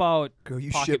y'all think about Girl,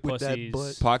 you pocket shit with that pussies,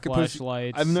 butt. Pocket pussy?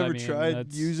 flashlights? I've never I mean, tried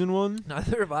that's- using one.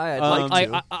 Neither have I. I'd Um, like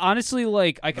to. I honestly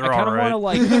like. I They're kind of alright.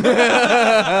 want to like.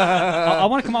 I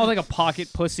want to come out with like a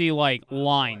pocket pussy like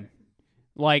line,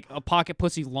 like a pocket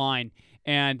pussy line,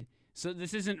 and so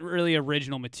this isn't really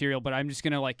original material, but I'm just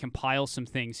gonna like compile some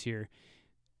things here.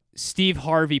 Steve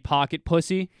Harvey pocket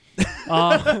pussy,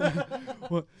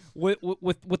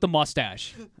 with the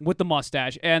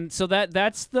mustache, and so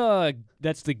that's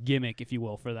the gimmick, if you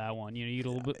will, for that one. You know, you get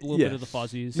a little Yeah. bit of the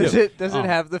fuzzies. Does it Um,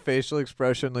 have the facial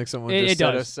expression like someone It just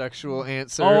said does. a sexual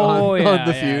answer Oh on, yeah, on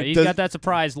the yeah. feud? He's Does- got that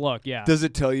surprised look. Yeah, Does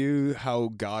it tell you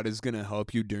how God is gonna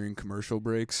help you during commercial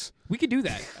breaks? we could do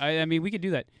that. I mean, we could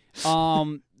do that.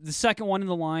 The second one in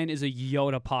the line is a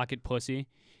Yoda pocket pussy.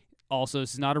 Also,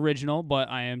 this is not original, but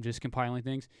I am just compiling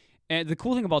things. And the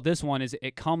cool thing about this one is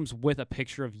it comes with a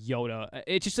picture of Yoda.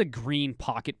 It's just a green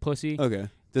pocket pussy. Okay.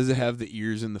 Does it have the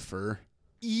ears and the fur?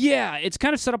 Yeah, it's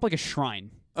kind of set up like a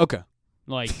shrine. Okay.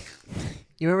 Like,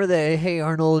 You remember the Hey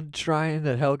Arnold shrine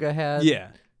that Helga had? Yeah.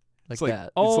 like, it's like-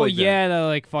 that. oh like that. yeah, the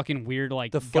like fucking weird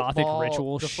like The gothic football,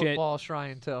 ritual the shit. football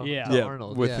shrine to, Yeah. to Yeah.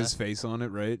 Arnold With yeah. his face on it,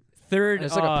 right? Third, And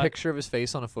it's like a picture of his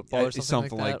face on a football or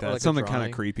something, like that. or like a Something kind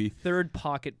drawing. of creepy. third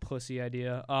pocket pussy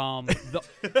idea.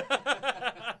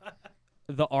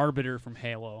 The Arbiter from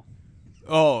Halo.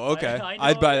 Oh, okay. I know,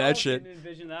 I'd buy y'all that shit. didn't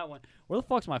envision that one. Where the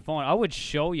fuck's my phone? I would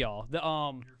show y'all.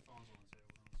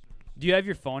 Do you have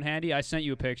your phone handy? I sent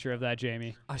you a picture of that,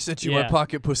 Jamie. I sent you Yeah. my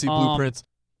pocket pussy Um, blueprints.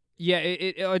 Yeah,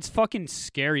 it's fucking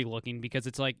scary looking because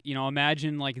it's like, you know,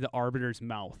 imagine like the Arbiter's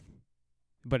mouth,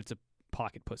 but it's a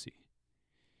pocket pussy.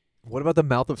 What about the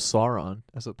mouth of Sauron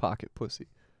as a pocket pussy?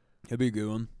 That'd be a good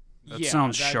one. That yeah,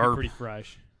 sounds that'd sharp. Be pretty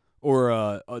fresh. Or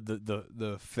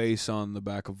the face on the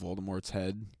back of Voldemort's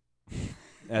head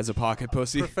as a pocket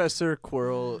pussy. Professor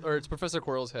Quirrell, or it's Professor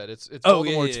Quirrell's head. It's Oh,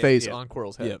 yeah, Voldemort's yeah, face yeah. on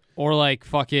Quirrell's head. Yep. Or like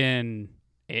fucking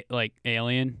like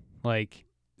Alien, like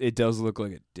It does look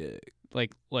like a dick.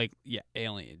 yeah,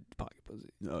 Alien pocket pussy.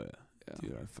 Oh yeah.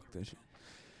 Dude, I fuck that shit.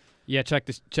 Yeah, check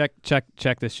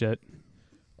this shit.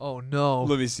 Oh no.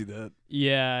 Let me see that.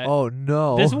 Yeah. Oh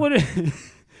no. This would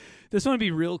this one would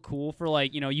be real cool for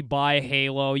like, you know, you buy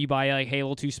Halo, you buy like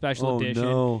Halo 2 Special Edition,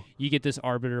 no. you get this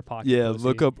Arbiter pocket Yeah, pussy.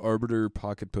 look up Arbiter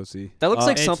pocket pussy. That looks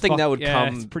like It's something that would yeah,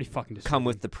 come it's pretty fucking come disturbing.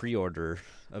 with the pre-order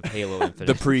of Halo Infinite.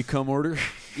 The pre-cum order.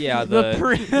 yeah,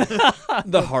 the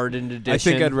the hardened edition. I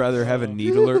think I'd rather have a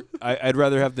needler. I'd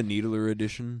rather have the needler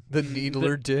edition. the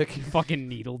needler dick. fucking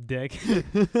needle dick.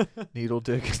 Needle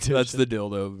dick edition. That's the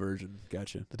dildo version.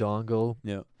 Gotcha. the dongle.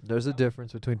 Yeah. There's a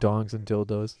difference between dongs and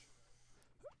dildos.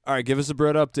 All right, give us a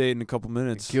bread update in a couple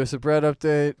minutes. Give us a bread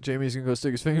update. Jamie's gonna go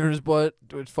stick his finger in his butt,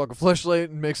 do his fucking fleshlight,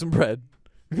 and make some bread.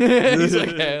 He's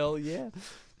like, hell yeah.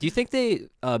 Do you think they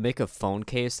make a phone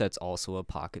case that's also a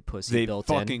pocket pussy They built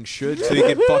fucking in? should, so you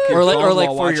can fuck your Or like, phone or like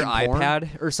while for your watching porn.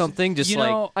 iPad or something? Just you like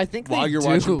know, I think While they you're do.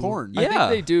 watching porn. I Yeah. think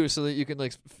they do, so that you can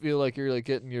like feel like you're like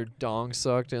getting your dong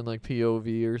sucked in like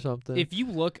POV or something. if you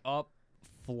look up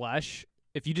flesh,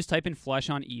 if you just type in flesh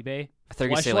on eBay, I thought you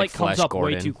were gonna say Fleshlight like comes Flash up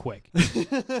Gordon. way too quick.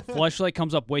 Fleshlight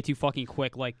comes up way too fucking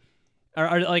quick. Like,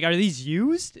 are these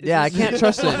used? Is Yeah, I this- can't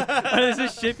trust it. Is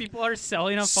this shit people are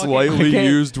selling on fucking Slightly can't-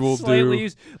 used will slightly do.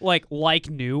 used, like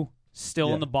new, still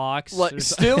Yeah. in the box. Like or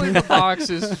still in the box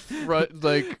is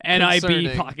like NIB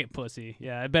concerning. pocket pussy.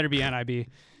 Yeah, it better be NIB.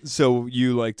 So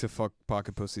you like to fuck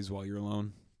pocket pussies while you're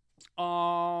alone?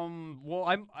 Well,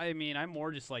 I mean, I'm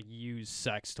more just like used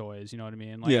sex toys. You know what I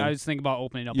mean? Like, Yeah. I was thinking about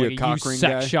opening up You a like a cock used ring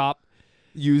sex guy? shop.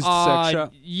 Used sex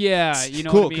shop? Yeah, you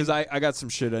know cool, what I mean? because I got some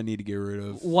shit I need to get rid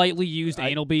of. Lightly used I-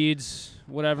 anal beads,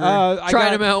 whatever. I Tried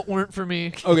got- them out, weren't for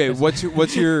me. Okay, what's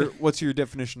your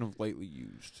definition of lightly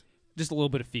used? just a little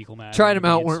bit of fecal matter. Tried them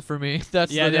out, beads. weren't for me.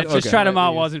 That's Yeah, the just difference. tried them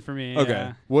out Beads. wasn't for me. Okay.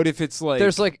 Yeah. What if it's like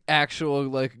There's like actual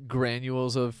like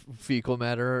granules of fecal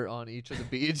matter on each of the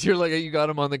beads. You're like, you got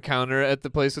them on the counter at the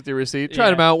place with your receipt. Tried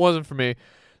Yeah. them out, wasn't for me.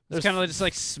 It's kind of just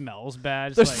like smells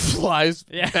bad. There's It's like, flies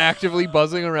Yeah. actively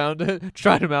buzzing around it.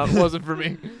 Tried them out, wasn't for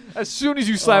me. As soon as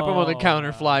you slap them on the Oh,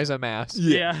 counter, God. flies a mass.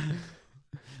 yeah.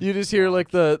 You just hear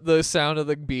like the sound of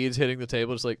the beads hitting the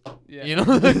table, just like Yeah. you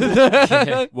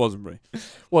know. wasn't right.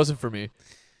 Wasn't for me.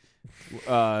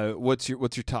 What's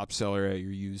your top seller at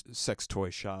your used sex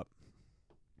toy shop?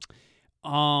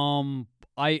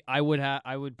 I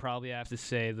would probably have to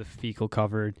say the fecal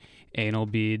covered anal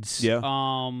beads. Yeah.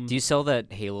 Do you sell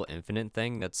that Halo Infinite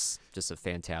thing? That's just a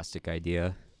fantastic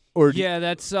idea. Or Yeah,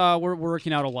 that's we're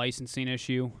working out a licensing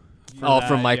issue. for Oh, that,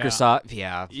 from yeah. Microsoft?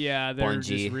 Yeah. Yeah, they're Bungie.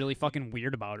 just really fucking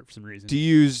weird about it for some reason. do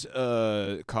you use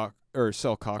cock or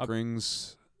sell cock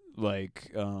rings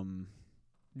like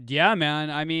Yeah, man.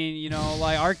 I mean,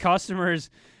 like our customers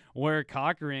wear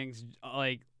cock rings,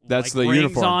 That's like the rings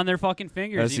uniform. on their fucking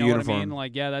fingers. That's you the know what I mean? uniform.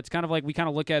 Like, yeah, that's kind of like we kind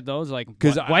of look at those like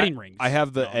 'Cause wedding rings. I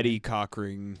have the you know? Eddie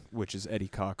Cochran, which is Eddie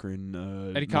Cochran.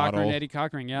 Eddie model.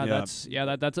 Cochran. Yeah, Yeah.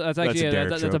 that's That's actually a Derek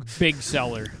that's a joke. big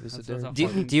seller. This is That's Derek. a Do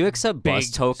fucking do you accept bus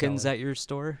big tokens seller. at your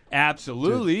store?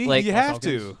 Absolutely, Like- you have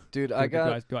tokens. to. Dude, I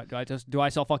got do I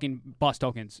sell fucking bus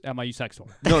tokens at my used sex store?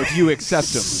 No, do you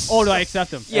accept them? Oh, do I accept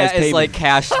them? Yeah, As it's payment. like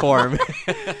cash form.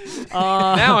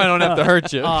 now I don't have to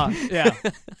hurt you. Yeah.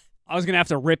 I was gonna have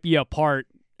to rip you apart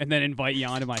and then invite you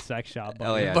onto my sex shop.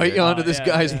 Oh, yeah. Invite you onto Oh, this yeah,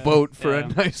 guy's yeah, boat for yeah. a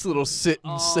nice little sit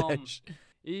and sesh.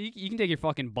 You can take your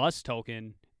fucking bus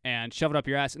token and shove it up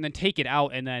your ass, and then take it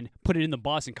out and then put it in the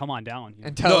bus and come on down.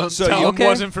 And No, tell him, so tell you- him okay.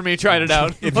 wasn't for me. Tried it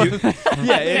out. If you,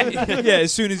 yeah,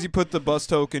 as soon as you put the bus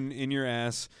token in your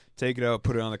ass, take it out,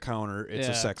 put it on the counter. It's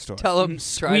Yeah. a sex toy. Tell him.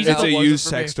 Squeeze Tried it it It's out. a wasn't used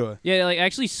for me. sex toy. Yeah, like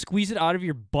actually squeeze it out of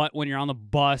your butt when you're on the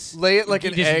bus. Lay it like You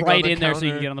an just egg right on the in there so you can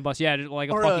counter. get on the bus. Yeah, just like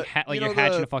a Or, fucking like you you're know,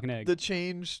 hatching a fucking egg. The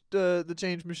change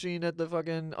machine at the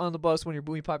fucking on the bus when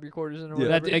you pop your quarters in or Yeah.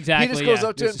 whatever. That's exactly. He just goes yeah.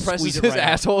 up to it Just and presses squeeze it his right out.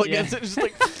 asshole Yeah. against it, just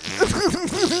like.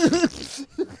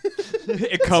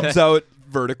 It comes out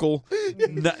vertical.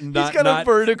 He's got a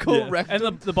vertical yeah. rectum.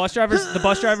 And the bus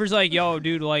driver's like, "Yo,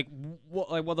 dude, like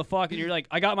what the fuck?" And you're like,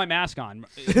 "I got my mask on.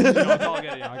 It's all good.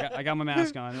 I got my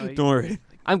mask on." Like, Don't worry.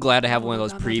 I'm glad I have one of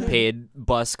those prepaid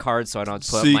bus cards so I don't have to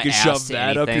put So you my can ass shove to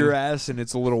that up anything. your ass and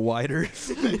it's a little wider.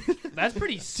 that's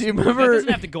pretty. Do you That remember-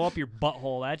 doesn't have to go up your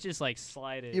butthole. That's just like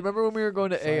slide it. You remember when we were going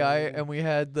to AI and we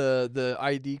had the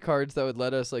ID cards that would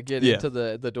let us like get Yeah. into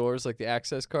the doors, like the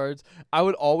access cards? I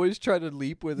would always try to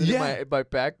leap with it Yeah. in my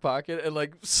back pocket and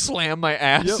like slam my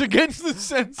ass Yep. against the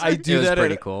sensor. I do was that.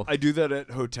 pretty At, cool. I do that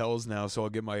at hotels now, so I'll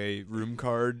get my room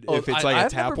card Oh, if it's like a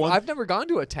I've tap never, one. I've never gone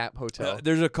to a tap hotel.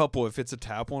 There's a couple. If it's a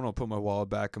tap one, I'll put my wallet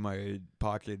back in my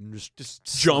pocket and just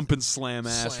jump and slam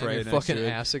ass Slam right your next fucking to it.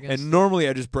 ass against. And normally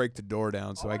I just break the door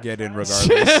down, so I get in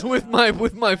regardless. with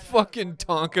my fucking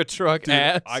Tonka truck Dude,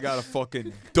 ass. I got a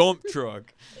fucking dump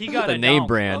truck. He got The a name dump.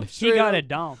 brand. He got a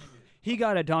dump. He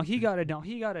got a dump. He got a dump.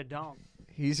 He got a dump.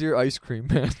 He's your ice cream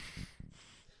man.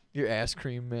 Your ass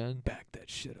cream man. Back that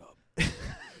shit up.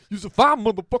 You's a fine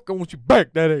motherfucker. I want you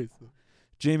back that ass.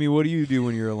 Jamie, what do you do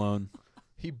when you're alone?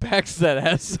 He backs that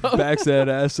ass up. Backs that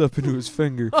ass up into his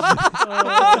finger. Backs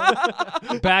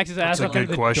his ass a up into good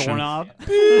the question. doorknob.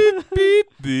 Beep, beep,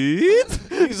 beep.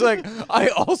 He's like, I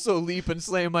also leap and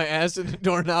slam my ass into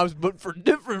doorknobs, but for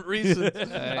different reasons.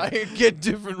 I get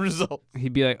different results.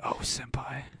 He'd be like, "Oh,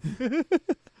 senpai."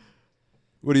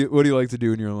 What do you like to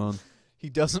do when you're alone? He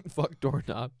doesn't fuck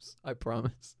doorknobs. I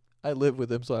promise. I live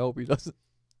with him, so I hope he doesn't.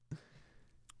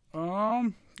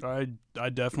 I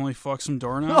definitely fuck some Oh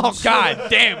doorknobs. God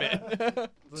damn it!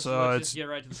 So Let's it's just get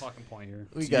right to the fucking point here.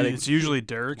 We gotta. it's usually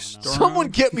Derek's Come on doorknob. Someone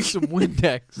get me some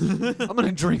Windex. I'm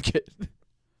gonna drink it.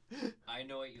 I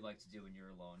know what you like to do when you're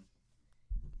alone.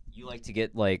 You like to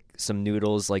get like some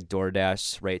noodles like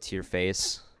DoorDash right to your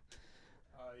face.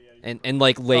 And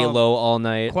like lay low all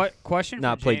night. Question.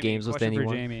 Not for play Jamie. games with Question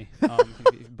anyone. For Jamie,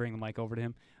 if you bring the mic over to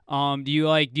him. Do you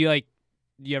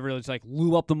ever just like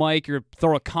lube up the mic or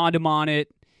throw a condom on it?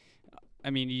 I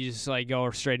mean, you just like go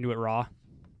straight into it raw.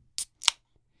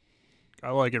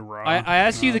 I like it raw. I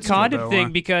asked you the let's go condom that thing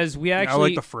way. because we Yeah, I actually,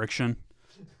 like the friction.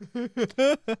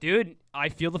 dude, I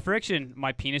feel the friction.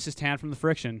 My penis is tan from the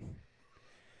friction.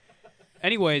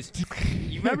 Anyways,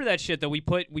 you remember that shit that we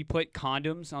put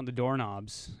condoms on the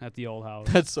doorknobs at the old house.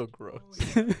 That's so gross.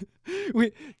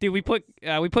 we put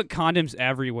condoms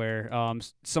everywhere.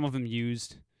 Some of them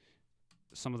used,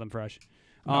 some of them fresh.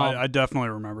 No, I definitely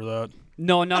remember that.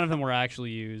 No, none of them were actually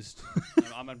used.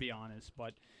 I'm gonna be honest,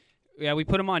 but Yeah, we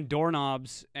put them on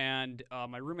doorknobs, and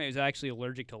my roommate was actually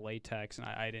allergic to latex, and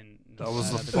I didn't know That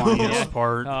was the at the time. funniest Yeah.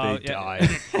 part. They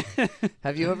died.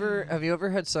 Have you ever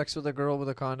had sex with a girl with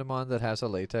a condom on that has a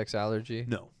latex allergy?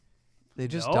 No. They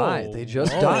just No. die. They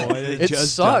just No, die. they It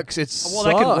just sucks. It Well, sucks.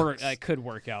 that could work. That could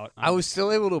work out. I was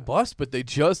still able to bust, but they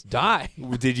just die.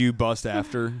 Did you bust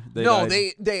after? No,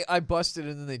 died? I busted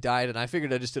and then they died, and I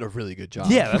figured I just did a really good job.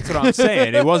 Yeah, that's what I'm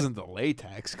saying. It wasn't the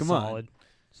latex. Come on. Solid.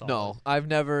 No, I've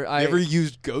never. You ever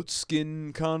used goat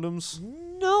skin condoms?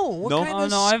 No. What No? kind Oh,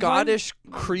 of no, I've- Scottish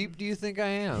creep do you think I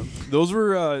am? Those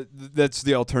were. That's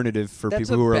the alternative for That's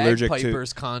people a who are allergic to.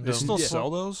 bagpipers They condom. still Yeah. sell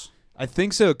those? I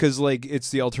think so, because like it's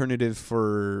the alternative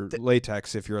for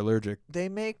latex if you're allergic. They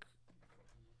make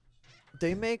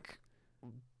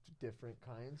different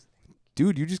kinds.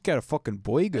 Dude, you just got a fucking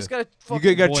boyga. Just got a You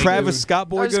fucking got Boyga. Travis Scott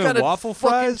I just boyga got and a waffle fucking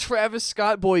fries. Travis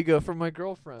Scott boyga from my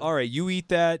girlfriend. All right, you eat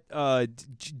that.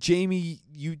 Jamie,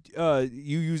 you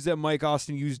use that mic.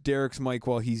 Austin, use Derek's mic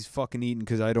while he's fucking eating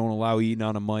because I don't allow eating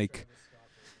on a mic.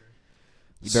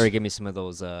 You better give me some of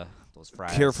those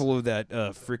fries. Careful of that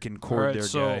freaking All cord right, there,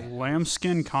 so guy.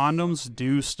 lambskin condoms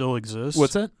do still exist.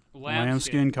 What's that?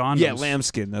 Lambskin condoms. Yeah,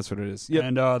 lambskin. That's what it is. Yep.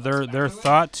 And they're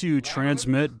thought to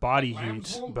transmit body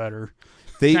heat better.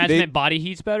 Transmit body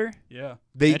heat's better. Yeah.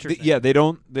 They Interesting. they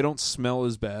don't smell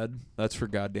as bad. That's for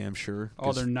goddamn sure. Oh,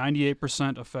 'cause they're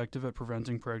 98% effective at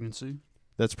preventing pregnancy.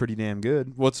 that's pretty damn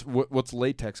good. What's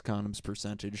latex condoms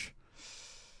percentage?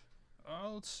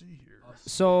 Let's see here.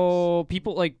 So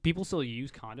people still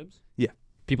use condoms. Yeah.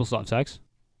 People still have sex.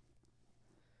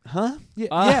 Huh? Yeah.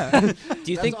 Yeah. Do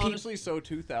you That's think honestly so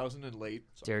 2000 and late.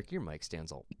 Derek, your mic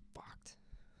stand's all fucked.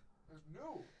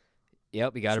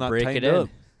 Yep, you got It's to not break it tightened in. up.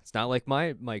 It's not like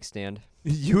my mic stand.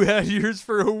 You had yours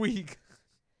for a week.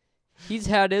 He's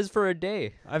had his for a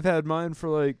day. I've had mine for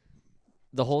like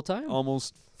The whole time?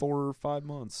 almost 4 or 5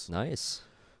 months. Nice.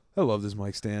 I love this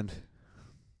mic stand.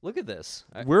 Look at this.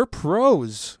 We're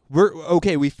pros. We're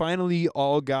okay. We finally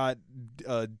all got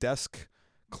desk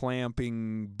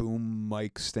clamping boom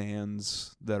mic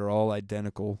stands that are all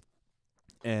identical.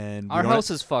 And we Our don't house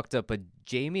is fucked up, but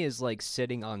Jamie is like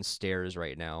sitting on stairs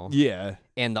right now. yeah,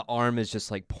 And the arm is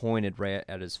just like pointed right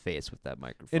at his face with that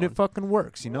microphone. and it fucking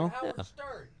works, you know. Yeah.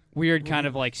 Weird kind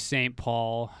of like St.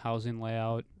 Paul housing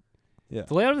layout. Yeah.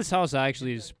 The layout of this house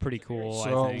actually is pretty cool.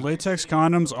 So I think. latex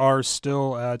condoms are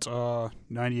still at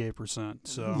 98%.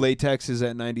 So Latex is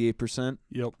at 98%.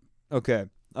 yep. Okay.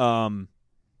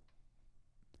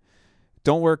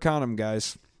 Don't wear condom,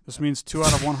 guys. This means 2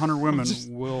 out of 100 women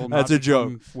will not That's a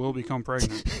joke. will become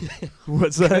pregnant.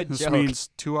 What's that? This joke. means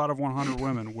 2 out of 100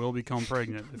 women will become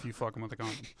pregnant if you fuck them with a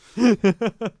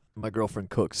condom. My girlfriend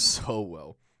cooks so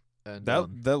well. And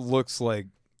That looks like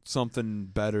something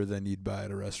better than you'd buy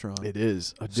at a restaurant. it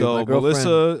is. Dude, So, my girlfriend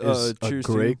Melissa, is a cheers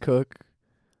to great you. cook.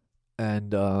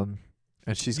 And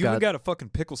she's You even got got a fucking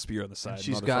pickle spear on the side.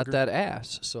 she's got motherfucker. that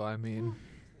ass. So I mean,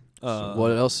 Uh,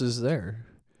 what else is there?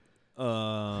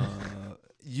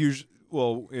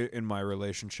 Well, in my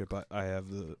relationship, I have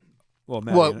the. Well,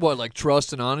 Matt, What like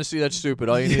trust and honesty? That's stupid.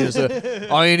 All you need is a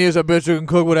bitch who can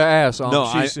cook with an ass. No,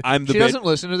 I'm the she bitch. doesn't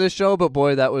listen to this show, but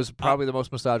boy, that was probably the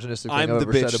most misogynistic thing I'm I've the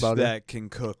ever bitch said about her. that can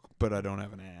cook, but I don't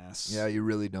have an ass. Yeah, you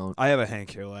really don't. I have a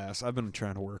Hank Hill ass. I've been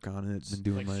trying to work on it. Been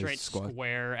doing like my straight squat.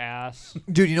 square ass.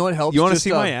 Dude, you know what helps? You want to Just,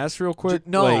 see my ass real quick?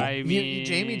 no, Like, I mean,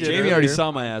 Jamie did. Jamie already earlier.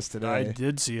 saw my ass today. I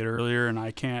did see it earlier, and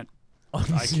I can't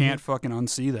fucking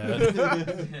unsee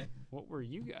that. What were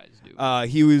you guys doing?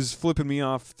 He was flipping me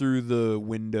off through the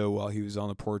window while he was on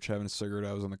the porch having a cigarette.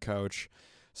 I was on the couch.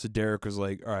 So Derek was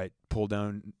like, all right, pull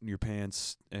down your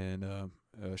pants and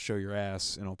show your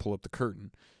ass, and I'll pull up the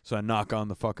curtain. So I knock on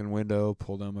the fucking window,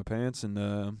 pull down my pants,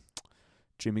 and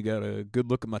Jimmy got a good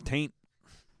look at my taint.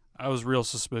 I was real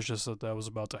suspicious that was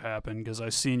about to happen because I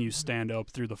seen you stand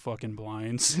up through the fucking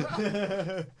blinds.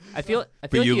 I feel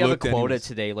like you you have a looked quota anyways.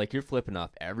 today. Like you're flipping off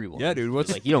everyone. Yeah, dude,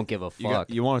 what's- like you don't give a fuck.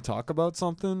 You want to talk about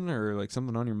something or like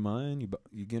something on your mind?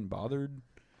 You getting bothered?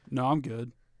 No, I'm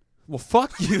good. Well,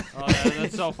 fuck you.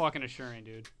 That's so fucking assuring,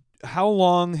 dude. How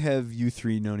long have you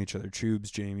three known each other?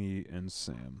 Tubes, Jamie, and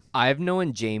Sam. I've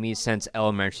known Jamie since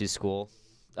elementary school.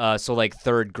 So like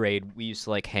 3rd grade, we used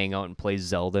to like hang out and play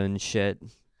Zelda and shit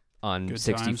on Good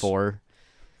 64.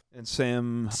 And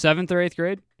Sam. 7th or 8th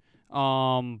grade.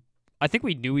 I think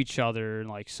we knew each other in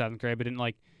like 7th grade, but didn't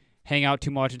like hang out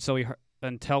too much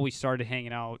until we started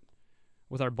hanging out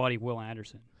with our buddy Will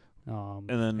Anderson. And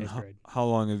then 8th grade. how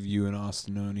long have you and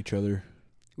Austin known each other?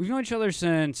 We've known each other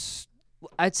since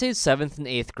I'd say 7th and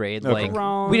 8th grade. Okay. Like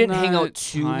around we didn't hang out that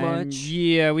too time. much.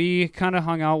 Yeah, we kind of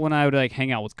hung out when I would like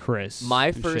hang out with Chris. My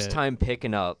and first shit. time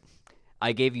picking up,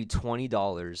 I gave you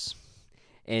 $20,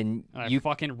 and I you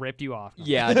fucking ripped you off.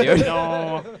 yeah, dude.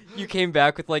 No, You came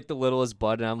back with like the littlest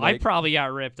bud, and I'm I like, probably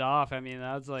got ripped off. I mean,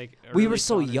 that was like we early were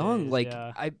so stoner young. days, Like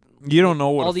yeah. You don't know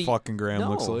all what a the- fucking gram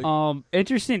looks No. like.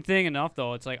 Interesting thing enough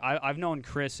though, it's like I've known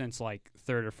Chris since like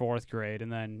 3rd or 4th grade,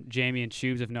 and then Jamie and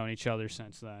Tubes have known each other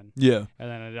since then, Yeah. and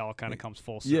then it all kind of comes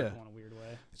full circle Yeah. in a weird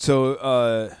way.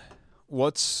 So,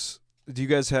 do you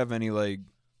guys have any like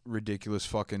ridiculous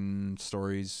fucking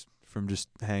stories from just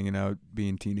hanging out,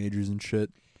 being teenagers and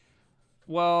shit?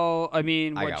 Well, I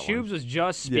mean, I what got one. Tubes was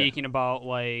just Yeah. speaking about,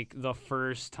 like the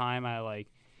first time I like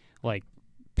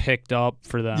picked up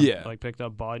for them, Yeah. like picked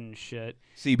up bud and shit.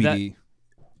 CBD.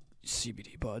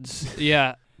 CBD buds.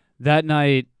 Yeah, that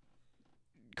night,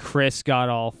 Chris got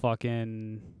all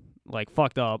fucking like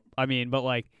fucked up. I mean, but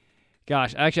like,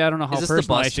 gosh, actually, I don't know how is this the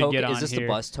personal I bus should token? get on Is this here. the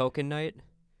bus token night?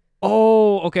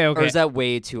 Oh, okay. Or is that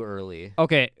way too early?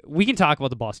 Okay, we can talk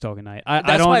about the bus token night. I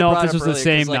That's don't why I know if brought this up was the earlier, 'cause,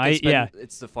 same like, night. Yeah,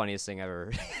 it's the funniest thing I've ever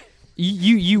heard.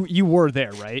 you were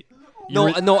there, right? You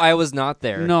were- No, I was not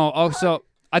there. no. Oh, so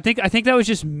I think that was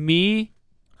just me,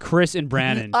 Chris, and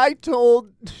Brandon. I told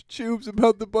Tubes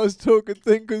about the bus token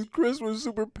thing because Chris was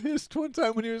super pissed one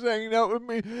time when he was hanging out with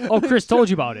me. Oh, Chris told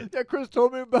you about it. Yeah, Chris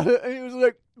told me about it, and he was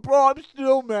like, "Bro, I'm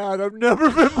still mad. I've never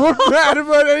been more mad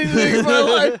about anything in my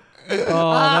life."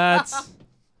 Oh, that's.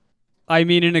 I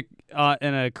mean, in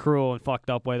a cruel and fucked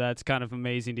up way, that's kind of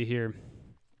amazing to hear.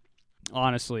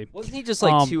 Honestly. Wasn't he just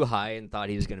like too high and thought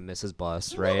he was gonna miss his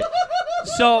bus, right?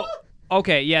 So,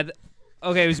 okay, yeah.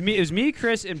 Okay, it was me,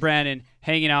 Chris, and Brandon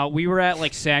hanging out. We were at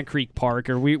like Sand Creek Park,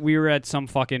 or we were at some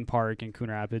fucking park in Coon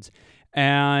Rapids,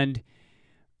 and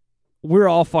we were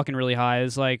all fucking really high. It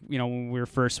was like, you know, when we were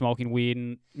first smoking weed,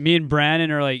 and me and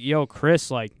Brandon are like, "Yo, Chris,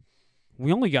 like,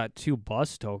 we only got 2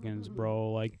 bus tokens,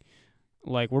 bro. Like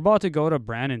we're about to go to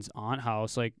Brandon's aunt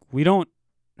house. Like, we don't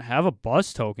have a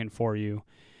bus token for you."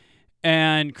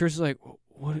 And Chris is like,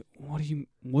 What do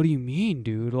you mean,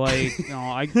 dude? Like, you know,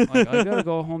 I gotta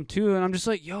go home too. And I'm just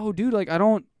like, yo, dude, like, I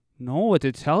don't know what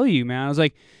to tell you, man. I was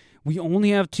like, we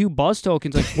only have 2 bus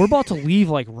tokens. Like, we're about to leave,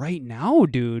 like, right now,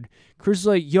 dude. Chris is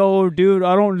like, yo, dude,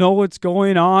 I don't know what's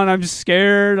going on. I'm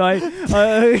scared. Yeah.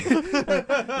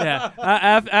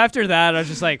 After that, I was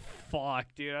just like, fuck,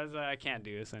 dude. I was like, I can't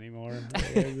do this anymore.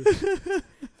 The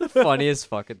funniest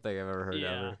fucking thing I've ever heard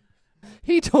Yeah. ever.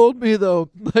 He told me though,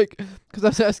 like, because I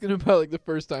was asking him about like the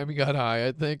first time he got high,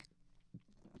 I think.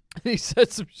 And he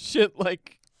said some shit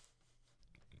like,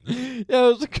 "Yeah,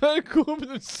 it was kind of cool," but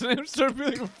then Sam started being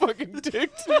like a fucking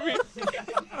dick to me.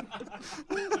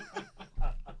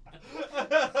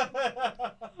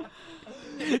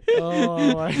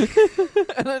 Oh,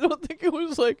 And I don't think it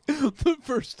was like the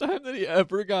first time that he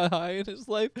ever got high in his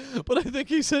life, but I think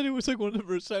he said it was like one of the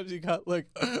first times he got like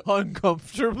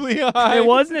uncomfortably high. it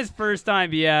wasn't his first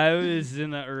time, but yeah, it was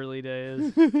in the early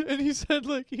days. And he said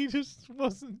like he just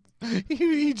wasn't.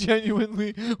 He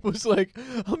genuinely was like,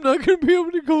 "I'm not gonna be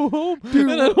able to go home,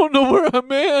 and I don't know where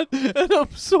I'm at, and I'm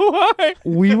so high."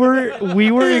 We were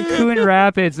in Coon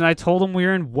Rapids, and I told him we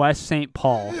were in West St.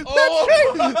 Paul. That's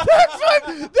right. That's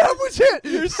right. That was it.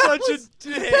 You're such a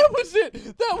dick. That was it.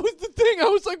 That was the thing. I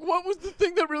was like, what was the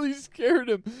thing that really scared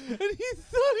him? And he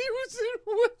thought he was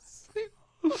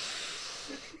in West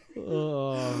St.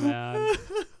 Oh man,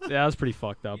 yeah, that was pretty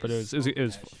fucked up, but it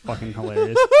was fucking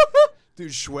hilarious.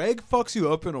 Dude, swag fucks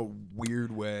you up in a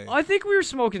weird way. I think we were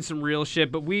smoking some real shit,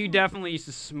 but we definitely used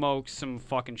to smoke some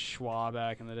fucking schwa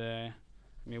back in the day.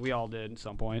 I mean, we all did at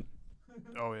some point.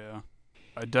 Oh yeah,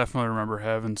 I definitely remember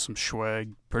having some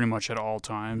swag pretty much at all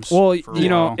times. Well, for a you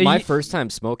know, while. it- My first time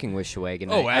smoking was swag,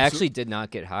 and Oh, I actually did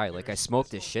not get high. Like I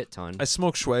smoked a shit ton. I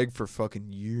smoked swag for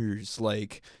fucking years.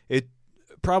 Like, it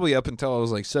probably up until I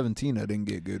was like 17, I didn't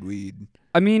get good weed.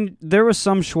 I mean, there was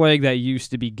some swag that used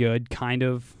to be good, kind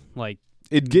of like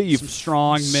It'd get you some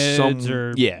strong mids some-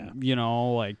 or yeah. you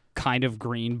know, like kind of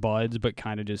green buds, but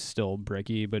kind of just still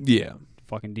bricky, but Yeah.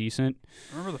 fucking decent.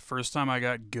 I remember the first time I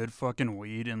got good fucking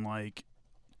weed, and like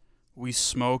we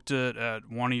smoked it at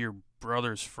one of your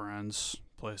brother's friends'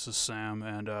 places, Sam,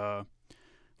 and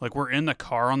like we're in the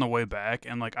car on the way back,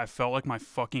 and like I felt like my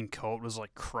fucking coat was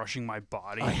like crushing my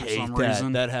body for some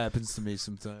reason. That happens to me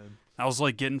sometimes. I was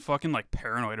like getting fucking like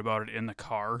paranoid about it in the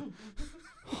car.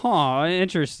 Huh,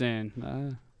 interesting.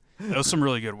 That was some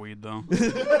really good weed though.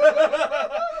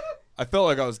 I felt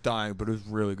like I was dying, but it was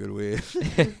really good weed.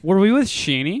 Were we with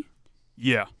Sheeny?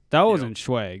 Yeah. That wasn't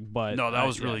swag, but No, that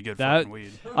was really yeah, good that, fucking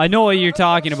weed. I know what you're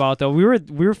talking about though. We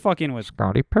were fucking with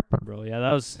Scotty Pippen, bro. Yeah,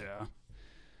 that was Yeah.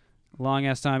 a long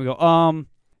ass time ago.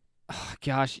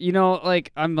 Gosh, you know,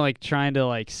 like I'm like trying to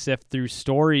like sift through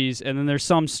stories, and then there's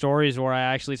some stories where I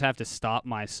actually have to stop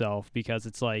myself because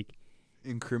it's like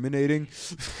incriminating.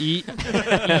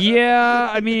 Yeah,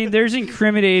 I mean, there's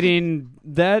incriminating.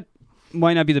 That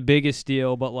might not be the biggest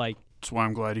deal, but like That's why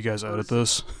I'm glad you guys edit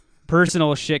this.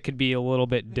 personal shit could be a little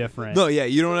bit different. No, yeah,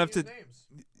 you don't have to.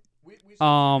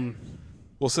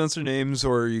 We'll censor names,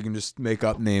 or you can just make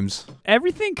up names.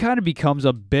 Everything kind of becomes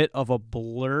a bit of a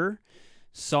blur,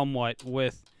 somewhat,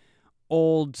 with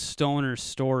old stoner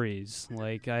stories.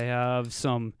 Like, I have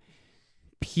some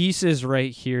pieces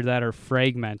right here that are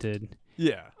fragmented.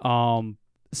 Yeah.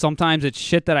 Sometimes it's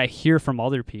shit that I hear from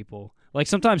other people. Like,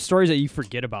 sometimes stories that you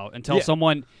forget about until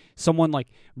someone like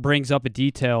brings up a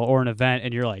detail or an event,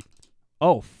 and you're like,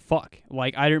 oh fuck,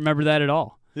 like I didn't remember that at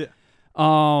all.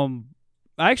 Yeah.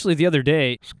 Actually, the other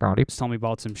day, Scotty was telling me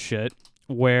about some shit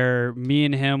where me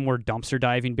and him were dumpster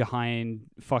diving behind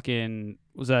fucking,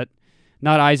 was that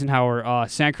not Eisenhower,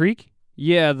 Sand Creek?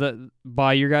 Yeah,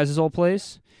 by your guys' old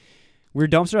place. We were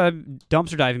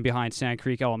dumpster diving behind Sand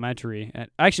Creek Elementary.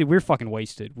 And actually, we were fucking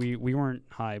wasted. We weren't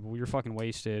high, but we were fucking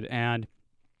wasted. And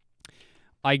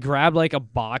I grabbed like a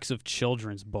box of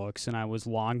children's books, and I was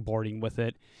longboarding with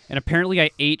it. And apparently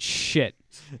I ate shit.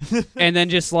 And then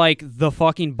just like the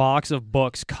fucking box of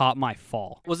books caught my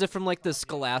fall. Was it from like the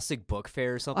Scholastic Book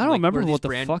Fair or something? I don't like, remember what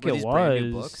the fuck it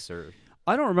brand new was. books, or?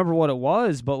 I don't remember what it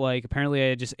was, but like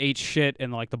apparently I just ate shit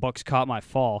and like the books caught my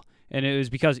fall. And it was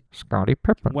because Scotty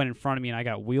Pippen went in front of me and I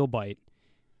got wheel bite.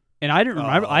 And I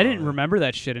didn't remember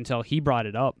that shit until he brought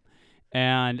it up.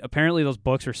 And apparently those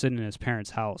books were sitting in his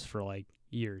parents' house for like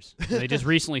years. They just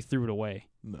recently threw it away.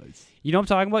 Nice. You know what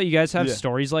I'm talking about? You guys have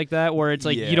stories like that where it's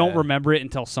like you don't remember it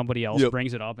until somebody else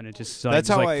brings it up, and it just like,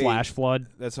 flash flood.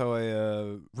 That's how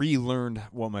I relearned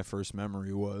what my first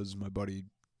memory was. My buddy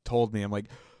told me. I'm like,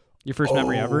 your first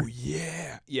memory ever?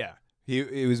 Yeah.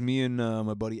 It was me and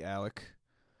my buddy Alec.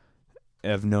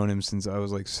 I've known him since I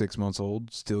was like 6 months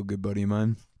old. Still a good buddy of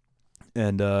mine.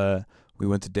 And we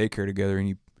went to daycare together,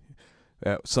 and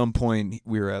at some point,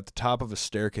 we were at the top of a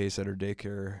staircase at our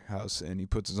daycare house, and he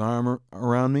puts his arm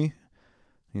around me.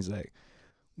 He's like,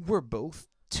 "We're both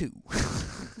 2."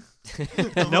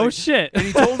 No shit. And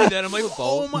he told me that. I'm like,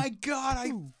 oh my God,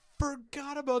 I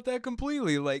forgot about that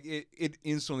completely. Like, it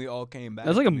instantly all came back.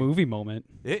 That's like to a me. movie moment.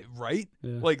 Right?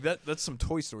 Yeah. Like, that's some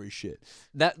Toy Story shit.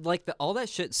 That like all that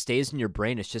shit stays in your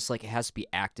brain. It's just like it has to be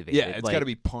activated. Yeah, it's like, got to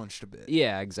be punched a bit.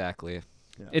 Yeah, exactly.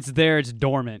 Yeah. It's there. It's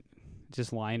dormant.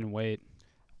 Just lying in wait.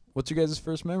 What's your guys'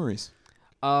 first memories?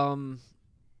 I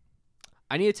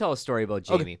need to tell a story about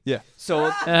Jamie. Okay. Yeah.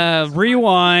 So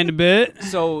rewind a bit.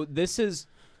 So this is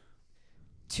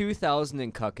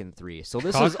 2003. So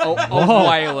this was a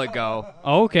while ago.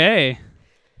 Okay.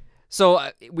 So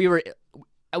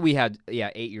we had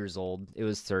 8 years old. It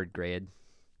was 3rd grade.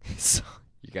 So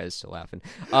you guys still laughing.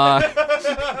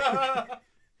 But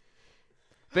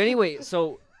anyway,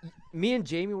 so me and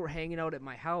Jamie were hanging out at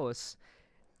my house,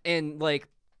 and like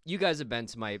you guys have been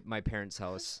to my parents'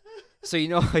 house, so you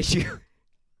know you.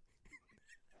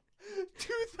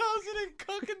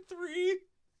 2003.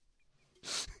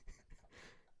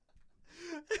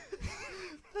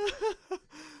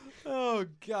 Oh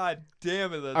God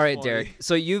damn it! That's all right, funny. Derek.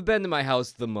 So you've been to my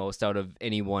house the most out of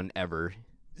anyone ever.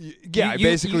 Yeah, I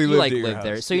basically you lived, like at your live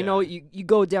there. house. So you know you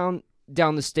go down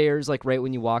the stairs like right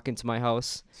when you walk into my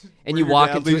house, and you Where your walk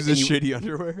dad into leaves it, his and shitty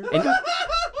underwear. and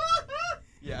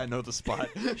Yeah, I know the spot.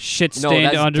 Shit No, stained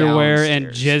that's underwear and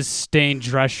downstairs. jizz stained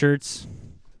dress shirts.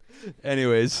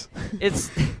 Anyways, it's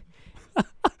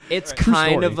True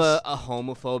kind of stories. a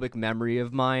homophobic memory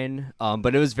of mine.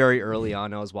 But it was very early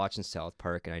on. I was watching South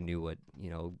Park, and I knew what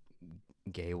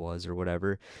gay was or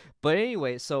whatever. But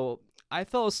anyway, so I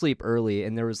fell asleep early,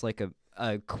 and there was like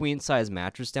a queen size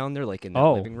mattress down there, like in the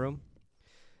living room.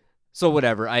 So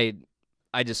whatever, I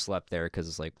just slept there because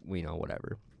it's like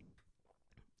whatever.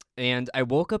 And I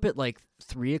woke up at like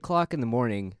 3 o'clock in the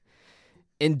morning,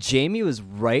 and Jamie was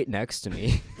right next to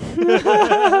me.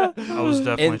 I was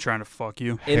definitely And- trying to fuck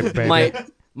you. And Hey, baby.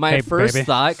 my Hey, first baby.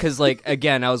 thought, because like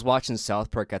again, I was watching South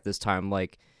Park at this time,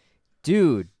 like,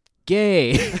 dude,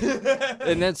 gay.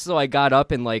 And then so I got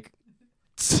up and like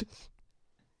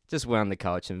just went on the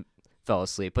couch and fell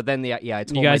asleep. But then I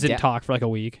told You guys my didn't dad. talk for like a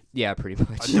week. Yeah, pretty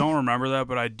much. I don't remember that,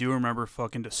 but I do remember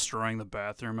fucking destroying the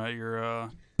bathroom at your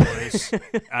place. And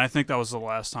I think that was the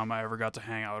last time I ever got to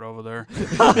hang out over there.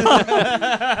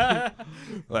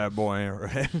 that boy,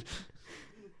 right?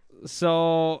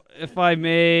 So, if I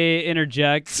may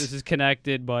interject, this is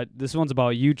connected, but this one's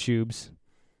about YouTubes.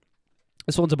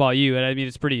 This one's about you, and I mean,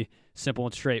 it's pretty simple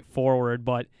and straightforward,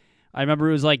 but I remember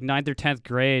it was like 9th or 10th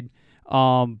grade.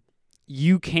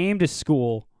 You came to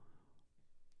school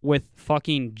with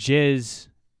fucking jizz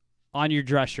on your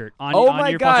dress shirt, on Oh my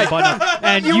your God. fucking button,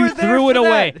 and You you were there threw for it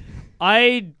away. that.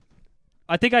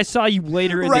 I think I saw you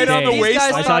later in Right the day. on the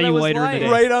waistline? I saw you later in the day.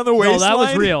 Right on the No, waistline. that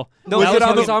was real. No, Was that it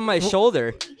on was the- on my shoulder.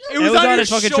 It was on your his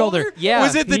fucking shoulder. Yeah.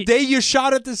 Was it the He- day you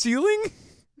shot at the ceiling?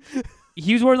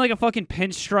 He was wearing like a fucking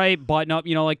pinstripe button up,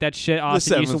 like that shit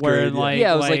Austin used to 7th wear. grade, And, yeah. like,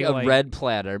 Yeah, it was like a red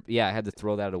plaid. Yeah, I had to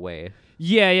throw that away.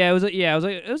 Yeah, it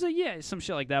was some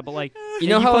shit like that. But like, You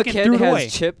know how a fucking kid threw it away.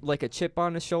 has a chip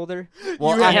on his shoulder? You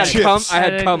Well, had I had chips. cum. I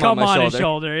had cum on my his shoulder.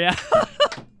 shoulder. Yeah.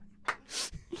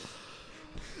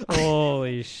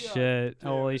 Holy shit!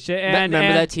 Holy shit! And Remember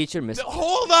and that teacher, Miss?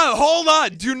 Hold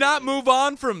on. Do not move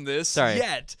on from this Sorry.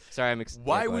 yet. Sorry,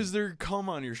 Why yeah, go was ahead. there cum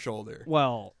on your shoulder?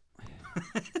 Well,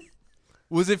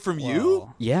 Was it from you?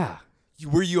 well, Yeah.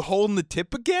 Were you holding the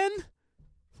tip again?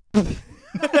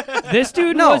 this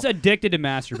dude No. was addicted to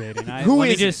masturbating. Who let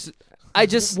me is it? just I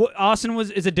just Austin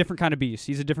is a different kind of beast.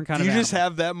 He's a different kind Do of you just animal.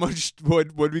 have that much?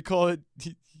 What do we call it?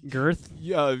 girth.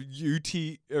 UT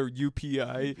or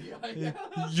UPI.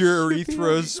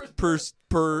 Urethras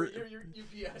per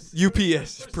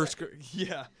UPS per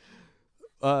yeah.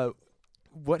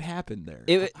 What happened there?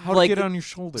 It- How like, to get on your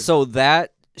shoulder? so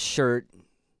that shirt.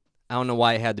 I don't know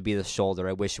why it had to be the shoulder.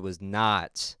 I wish it was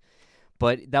not.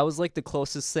 But that was like the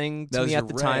closest thing to that was me your at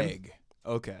the time. rag.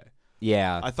 Okay,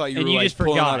 Yeah. I thought you And were you like just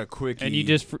pulling forgot. out a quickie. And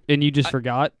you just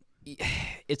forgot.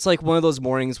 It's like one of those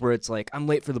mornings where it's like, I'm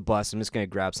late for the bus. I'm just going to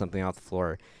grab something off the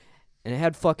floor. And it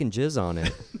had fucking jizz on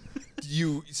it.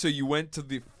 So you went to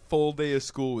the full day of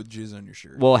school with jizz on your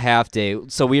shirt. Well, half day.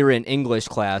 So we were in English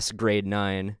class, grade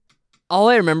 9. All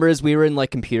I remember is we were in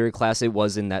like computer class. It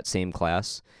was in that same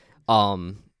class.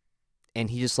 And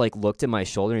he just like looked at my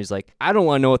shoulder and he's like, I don't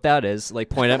want to know what that is. Like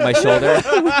pointed at my shoulder.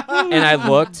 And I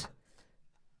looked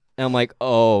and I'm like,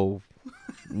 oh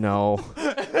no.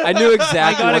 I knew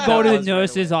exactly I gotta what go that to the was right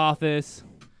nurse's office.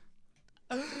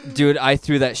 away. Dude, I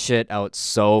threw that shit out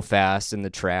so fast in the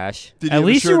trash. Did At have a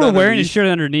least you shirt were wearing a underneath? shirt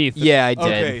underneath. Yeah, I did.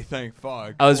 Okay, thank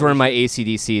fuck. I was wearing my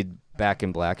ACDC back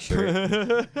in black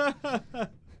shirt.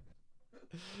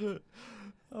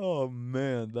 Oh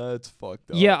man, that's fucked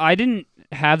up. Yeah, I didn't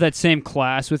have that same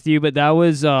class with you, but that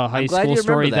was a high glad school you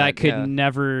story remember that, could yeah.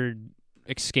 never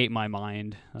escape my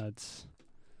mind. That's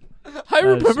I that is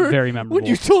remember very memorable. when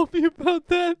you told me about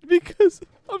that because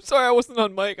I'm sorry I wasn't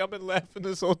on mic. I've been laughing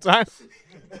this whole time.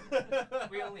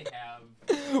 We only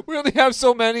have We only have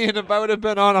so many, and if I would have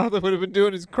been on, all I would have been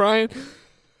doing is crying.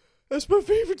 That's my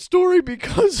favorite story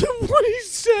because of what he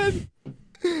said.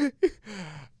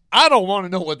 I don't want to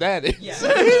know what that is.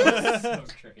 so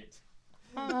great.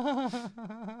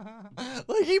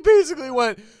 Like he basically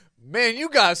went, "Man, you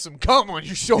got some cum on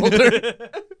your shoulder."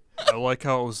 I like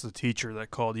how it was the teacher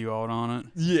that called you out on it.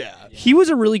 Yeah. He was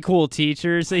a really cool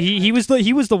teacher, so he was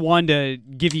the one to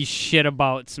give you shit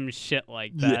about some shit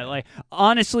like that. Yeah. Like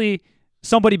honestly,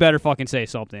 somebody better fucking say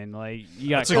something. Like you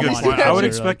got That's a come good on, point. He I had would your-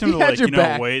 expect him he to had like, your you know,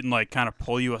 back. wait and like kind of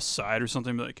pull you aside or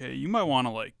something. Be like, hey, you might want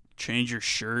to like change your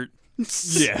shirt.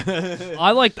 Yeah. I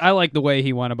like the way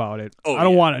he went about it. Oh, I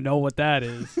don't yeah. want to know what that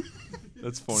is.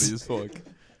 That's funny as fuck.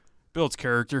 Builds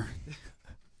character.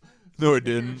 No, it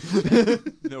didn't.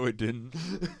 No, it didn't.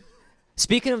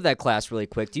 Speaking of that class really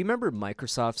quick, do you remember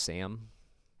Microsoft Sam?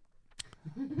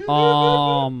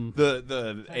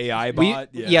 The AI We- bot.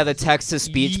 the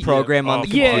text-to-speech Yeah. program on Oh,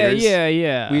 the yeah, computers.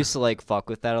 yeah. We used to like fuck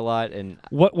with that a lot, and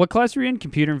What class were you in?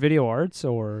 Computer and video arts,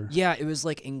 or yeah, it was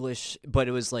like English, but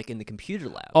it was like in the computer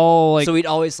lab. oh, like so we'd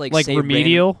always like say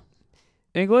remedial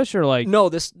English, or like No,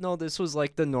 this was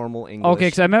like the normal English. okay,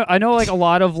 because I know like a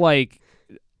lot of like.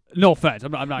 No offense,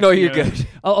 I'm not. No, you're you know, good.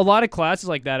 A lot of classes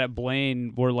like that at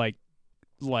Blaine were like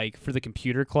for the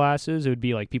computer classes, it would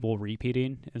be like people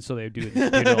repeating, and so they would do it. In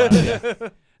the computer lab, yeah.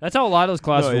 That's how a lot of those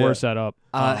classes yeah. were set up.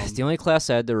 The only class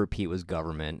I had to repeat was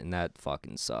government, and that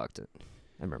fucking sucked. I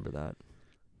remember that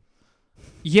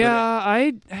Yeah,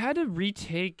 I had to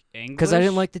retake English because I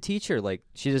didn't like the teacher. Like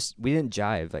we didn't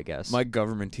jive. I guess. My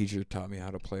government teacher taught me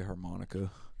how to play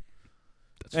harmonica.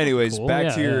 Anyways, cool. back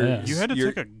Yeah, to your. yeah. You had to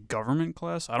your- take a government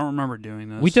class? I don't remember doing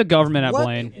this. We took government at What-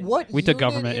 Blaine. What We took unit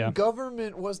government, in yeah.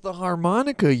 government was the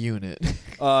harmonica unit?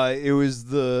 It was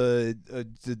the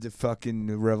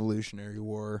fucking Revolutionary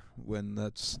War when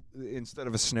that's instead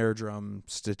of a snare drum,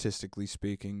 statistically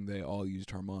speaking, they all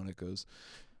used harmonicas.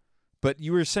 But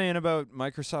you were saying about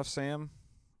Microsoft Sam.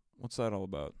 What's that all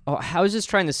about? Oh, I was just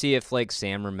trying to see if like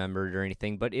Sam remembered or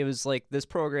anything, but it was like this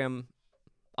program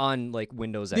on like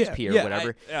Windows XP or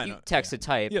whatever. I You know, text to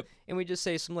type, Yep. and we just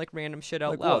say some like random shit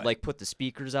out Like loud, what? like put the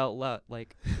speakers out loud,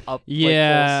 like up.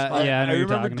 Yeah, like, full spot. yeah, I know what you're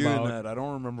remember talking doing about. that. I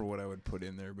don't remember what I would put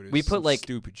in there, but it was We put, some like,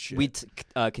 stupid shit. We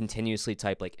continuously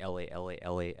type like LA.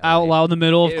 Out loud in the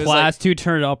middle of It was class, to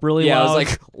turn it up really Yeah, loud. I was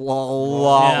like lol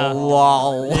lol Yeah.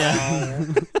 lol. Yeah.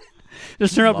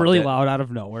 Just turn up Loved really it. loud out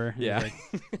of nowhere. Yeah.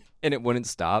 And it wouldn't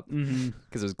stop Mm-hmm.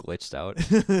 because it was glitched out.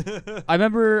 I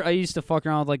remember I used to fuck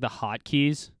around with like the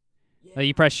hotkeys. Like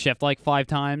you press shift like 5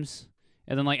 times,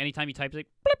 and then like anytime you type, it's like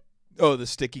Oh, the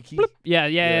sticky key. yeah,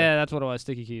 that's what it was.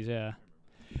 Sticky keys, yeah.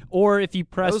 Or if you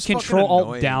press was fucking Control Alt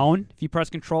annoying. down,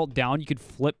 you could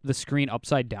flip the screen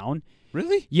upside down.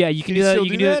 Really? Yeah, you can Can do you that. still You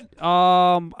can do do it.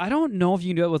 I don't know if you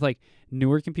can do it with like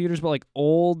newer computers, but like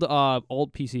old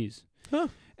PCs. Huh.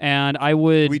 And I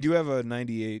would. We do have a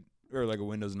 98 or like a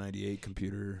Windows 98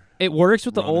 computer. It works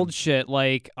with the running. old shit.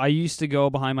 Like I used to go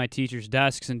behind my teacher's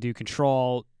desks and do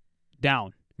Control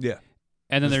down. Yeah.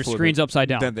 And then Just their flip screen's it. upside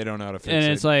down. Then they don't know how to fix And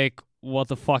it. it's like, what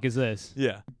the fuck is this?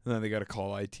 Yeah. And then they got to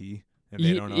call IT, and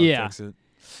they don't know how yeah. to fix it.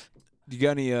 You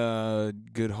got any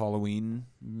good Halloween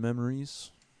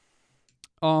memories?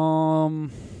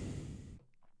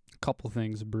 Couple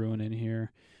things brewing in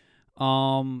here.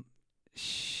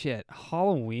 Shit,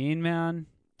 Halloween, man.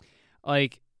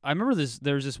 Like I remember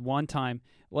there was this one time.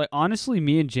 Like honestly,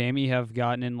 me and Jamie have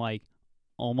gotten in like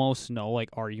almost no like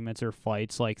arguments or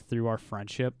fights like through our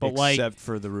friendship, but Except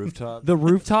for the rooftop. the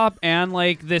rooftop and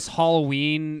like this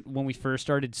Halloween when we first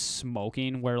started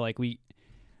smoking, where like we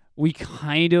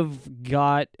kind of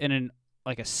got in an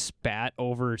like a spat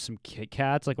over some Kit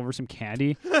Kats, like over some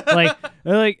candy, like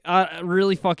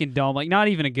really fucking dumb, like not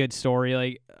even a good story,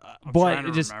 like I'm but trying to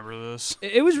it just remember this.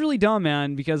 it was really dumb,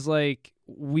 man, because like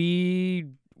we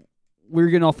were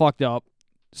getting all fucked up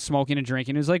smoking and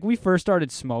drinking. It was like we first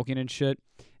started smoking and shit,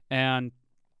 and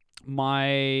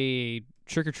my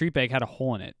trick-or-treat bag had a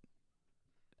hole in it,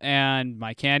 and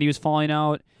my candy was falling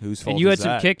out. Whose fault And you is had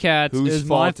some that? Kit Kats. Whose It was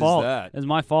my fault fault. is that? It was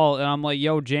my fault. And I'm like,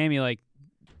 yo, Jamie, like,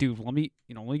 dude, let me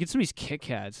get some of these Kit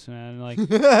Kats. And like,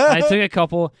 I took a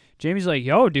couple. Jamie's like,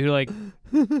 yo, dude, like,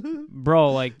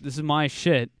 bro, like, this is my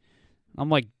shit. I'm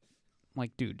like,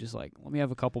 dude, just like, let me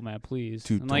have a couple, man, please.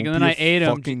 Dude, and like, don't and then be I ate a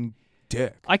them. fucking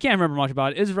dick. I can't remember much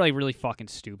about it. It was really, really fucking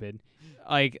stupid.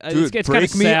 Like, Dude, it's kind of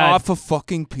break me sad. off a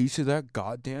fucking piece of that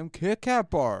goddamn Kit Kat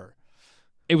bar.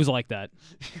 It was like that.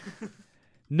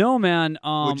 No, man.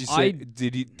 What'd you say?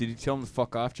 Did he tell him to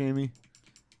fuck off, Jamie?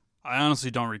 I honestly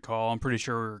don't recall. I'm pretty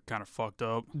sure we were kind of fucked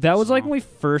up. That was like so- when we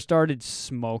first started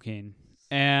smoking,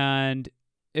 and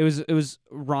it was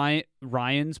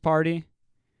Ryan's party.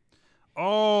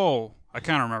 Oh, I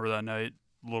kind of remember that night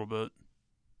a little bit.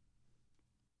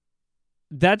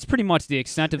 That's pretty much the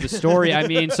extent of the story. I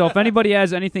mean, so if anybody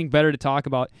has anything better to talk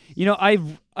about, you know, I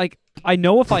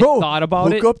know if I thought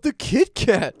about it. Look up the Kit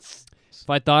Kats. If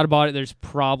I thought about it, there's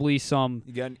probably some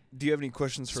Do you have any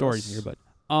questions for stories us? here, but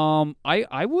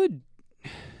I would,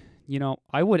 you know,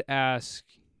 I would ask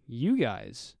you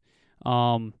guys,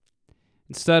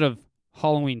 instead of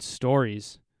Halloween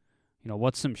stories, you know,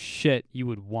 what's some shit you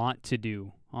would want to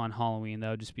do on Halloween that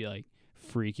would just be like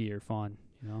freaky or fun,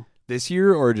 you know? This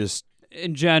year or just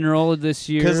In general, this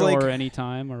year 'Cause, like, or any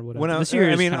time or whatever. when This year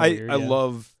I is mean, kinda I weird, I yeah.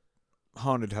 love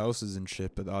haunted houses and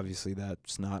shit, but obviously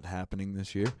that's not happening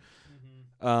this year.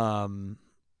 Mm-hmm.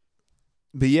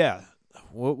 But yeah,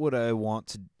 what would I want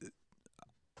to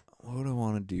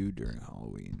do during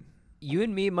Halloween? You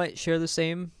and me might share the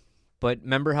same, but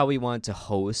remember how we wanted to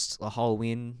host a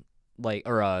Halloween, like,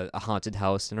 or a haunted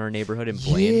house in our neighborhood in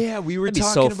Blaine? Yeah, we were That'd be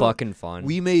talking so about fucking fun.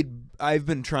 I've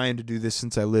been trying to do this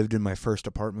since I lived in my first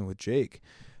apartment with Jake.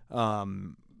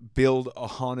 Build a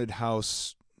haunted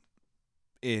house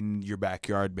in your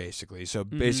backyard, basically. So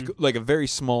basically, like a very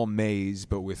small maze,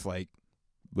 but with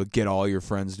get all your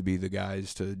friends to be the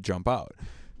guys to jump out.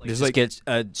 Like, Just, just like- get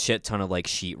a shit ton of like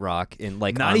sheetrock and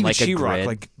like Not on even like a sheetrock, grid.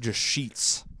 like just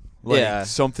sheets. Like Yeah.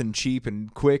 something cheap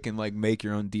and quick, and like make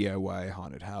your own DIY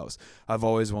haunted house. I've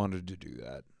always wanted to do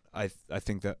that. I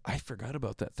think that I forgot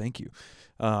about that. Thank you.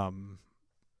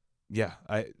 Yeah,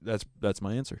 that's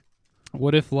my answer.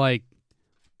 What if, like,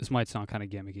 this might sound kind of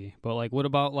gimmicky, but, like, what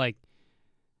about, like,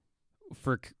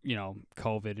 for, you know,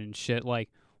 COVID and shit, like,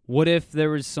 what if there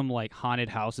was some, like, haunted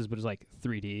houses, but it's, like,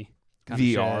 3D? kinda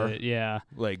VR? shit? Yeah.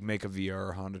 Like make a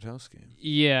VR haunted house game.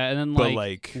 Yeah, and then, But,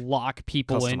 like, like, lock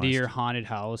people into customized. your haunted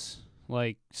house,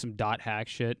 like, some dot hack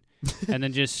shit, and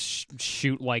then just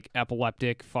shoot, like,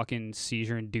 epileptic fucking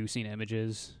seizure-inducing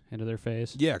images into their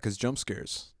face. Yeah, because jump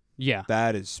scares. Yeah.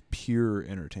 That is pure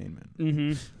entertainment.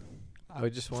 Mm-hmm. I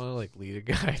would just want to like lead a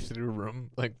guy through a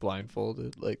room like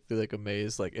blindfolded, like through like a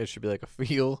maze. Like it should be like a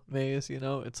feel maze, you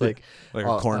know? It's like Like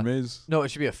Oh, a corn maze. no, it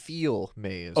should be a feel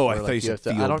maze. Oh, I where, thought like, you said have to,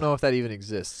 I field. don't know if that even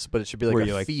exists, but it should be like Where a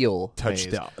you, like, feel Touch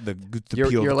maze. the you're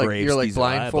peeled like grapes. you're like These are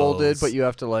blindfolded, eyeballs. but you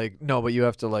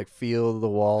have to like feel the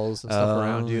walls and stuff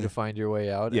around you to find your way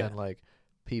out, Yeah. and like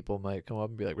people might come up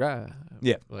and be like, rah,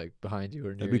 Yeah. like behind you or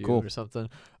near That'd be you cool. or something.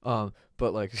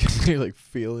 But like you're like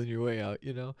feeling your way out,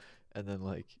 you know, and then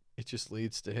like it just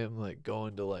leads to him like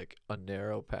going to like a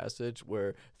narrow passage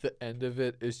where the end of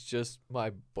it is just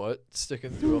my butt sticking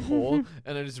through a hole,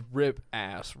 and I just rip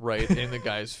ass right in the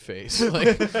guy's face,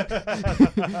 like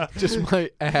just my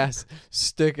ass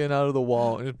sticking out of the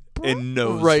wall And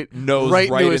nose right into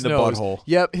into his the nose. butthole.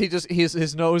 Yep,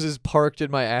 his nose is parked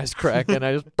in my ass crack, and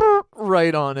I just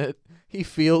right on it. He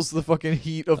feels the fucking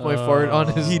heat of my fart on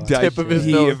his He tip of his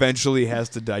He nose. eventually has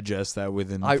to digest that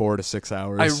within 4 to 6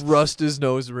 hours. I rust his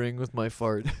nose ring with my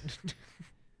fart.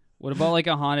 What about like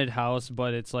a haunted house,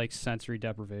 but it's like sensory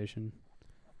deprivation?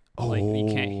 Like you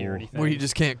can't hear anything. Where you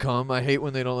just can't come. I hate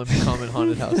when they don't let me come in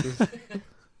haunted houses.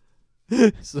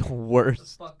 It's the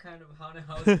worst. What kind of haunted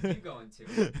house are you going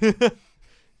to?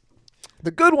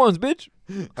 The good ones, bitch.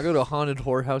 I go to haunted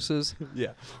whorehouses.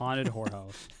 Yeah. Haunted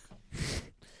whorehouse.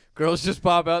 Girls just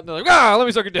pop out and they're like, ah, let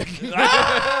me suck your dick.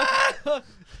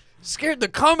 Scared the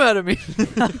cum out of me.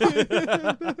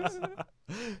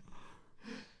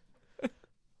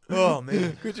 Oh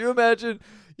man. Could you imagine,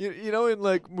 you know, in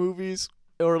like movies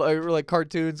or like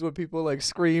cartoons when people like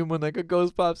scream when like a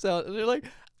ghost pops out and they're like,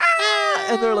 ah,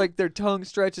 and they're like their tongue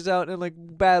stretches out and like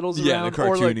battles Yeah, around, the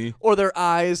or like, cartoony. or their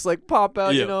eyes like pop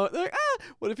out, Yeah. you know, they're like, ah.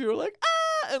 What if you were like,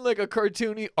 ah, and like a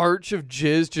cartoony arch of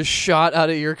jizz just shot out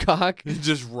of your cock?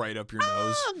 Just right up your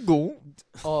nose. Go.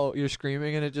 Oh, you're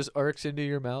screaming and it just arcs into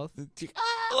your mouth.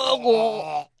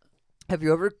 Have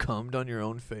you ever cummed on your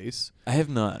own face? I have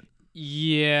not.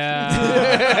 Yeah.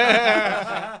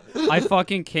 I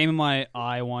fucking came in my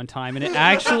eye one time, and it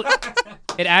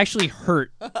actually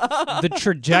hurt. The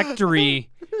trajectory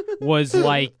was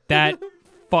like that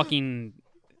fucking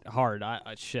hard.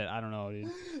 Shit, I don't know,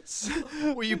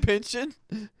 dude. Were you pinching?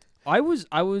 I was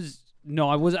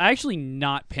actually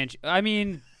not pinching. I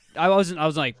mean, I was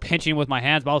like pinching with my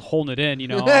hands, but I was holding it in, you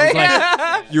know. I was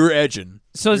like, You were edging.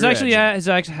 so it's You're actually edging. it's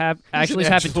actually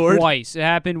happened edgelord. twice. It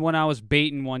happened when I was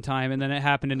baiting one time, and then it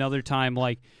happened another time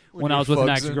like when you I were was with an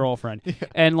fugsing. ex-girlfriend.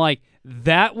 And like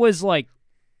that was like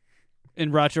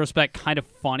in retrospect kind of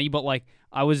funny, but like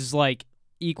I was like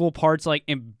equal parts like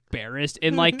embarrassed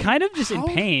and like kind of just in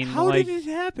pain. How like, did it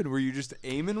happen? Were you just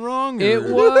aiming wrong? Or it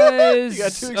was You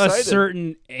got too a excited.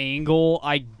 certain angle,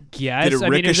 I guess. Did it I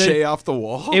mean, ricochet off the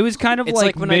wall? it was kind of It's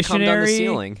like like when I come down the missionary.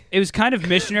 ceiling. It was kind of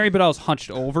missionary, but I was hunched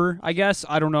over, I guess.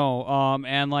 I don't know.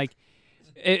 And like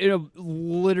it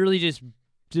literally just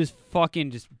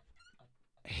fucking just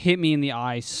hit me in the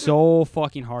eye so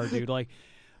fucking hard, dude. Like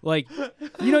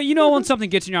you know when something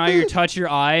gets in your eye, you touch your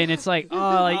eye, and it's like,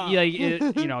 oh,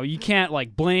 you know, you can't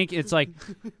like blink. It's like,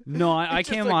 no, I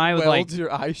came in my eye with like welds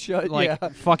your eye shut. Yeah.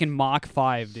 fucking Mach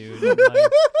 5, dude. And,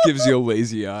 like, Gives you a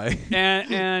lazy eye.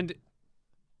 and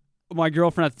my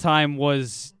girlfriend at the time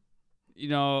was, you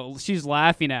know, she's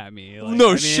laughing at me. Like, No I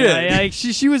mean, shit.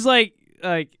 she was like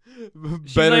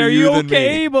she's Better like, are you you than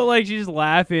okay? me. But like she's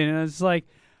laughing, and it's like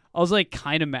I was like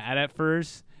kind of mad at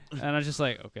first, and I was just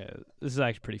like, okay, this is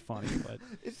actually pretty funny, but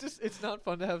It's not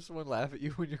fun to have someone laugh at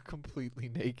you when you're completely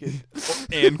naked.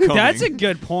 And coming. that's a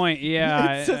good point.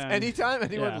 Yeah, It's just and anytime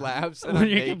anyone yeah. laughs and When I'm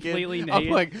you're naked, completely I'm naked,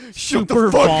 like, shut super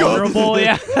the fuck vulnerable. up.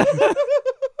 Yeah.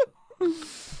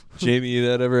 Jamie,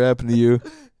 that ever happened to you?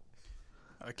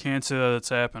 I can't say that it's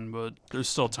happened, but there's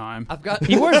still time. I've got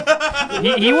He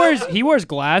wears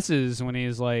glasses when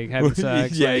he's like having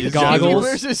sex. Yeah, like, he's Jamie goggles.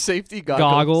 wears his safety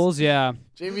goggles. Yeah.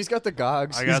 Jamie's got the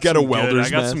gogs. I He's got got a some good- welder's I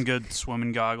got mask. some good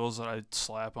swimming goggles that I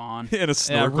slap on. And a Yeah,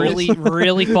 snorkel.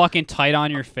 really fucking tight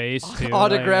on your face too.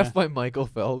 Autographed by Michael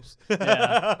Phelps.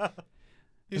 Yeah.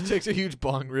 He just takes a huge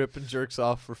bong rip and jerks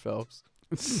off for Phelps.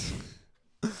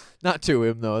 Not to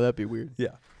him though. That'd be weird.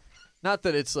 Yeah. Not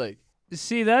that it's like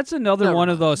See, that's another Never one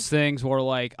of mind. those things where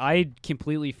like I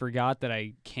completely forgot that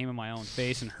I came in my own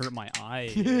face and hurt my eye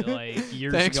like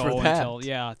years Thanks ago for that. until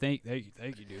thank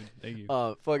you, dude. Thank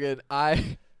you. fucking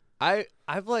I've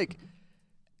like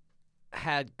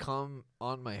had cum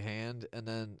on my hand and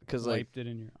then because like Wiped it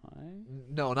in your eye.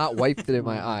 no, not wiped it in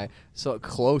my eye. So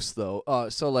close though.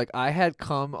 So like I had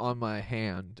cum on my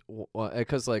hand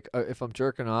because like if I'm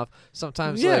jerking off,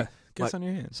 sometimes Yeah. like Gets on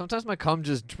your hands. sometimes my cum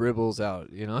just dribbles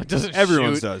out. You know, it doesn't.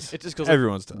 Everyone's shoot. does. It just goes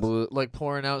Everyone's does. like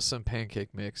pouring out some pancake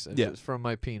mix and Yeah. just from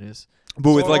my penis.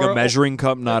 But with like Or- a measuring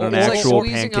cup, not an It's like actual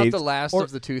squeezing pancake. out the last Or-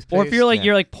 of the toothpaste. Or if you're like Yeah.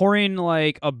 you're like pouring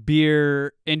like a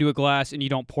beer into a glass and you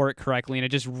don't pour it correctly and it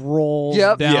just rolls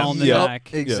Yep. down the Yep.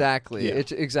 neck. Exactly. Yeah.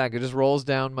 It exactly. It just rolls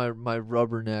down my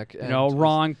rubber neck. You And know, just-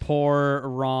 wrong pour,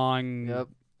 wrong. Yep.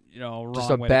 You know, wrong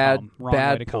Just a way bad to come. Wrong way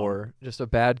bad to come. pour. Just a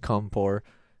bad cum pour.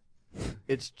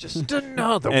 it's just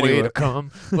another way Anyway. to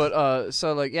come. But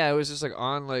so like yeah, it was just like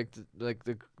on like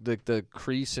the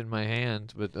crease in my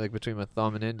hand, but like between my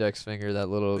thumb and index finger, that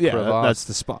little Yeah, crevasse. that's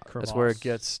the spot. That's where it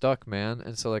gets stuck, man.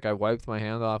 And so like I wiped my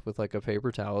hand off with like a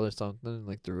paper towel or something and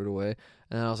like threw it away.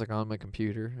 And then I was like on my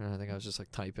computer and I think I was just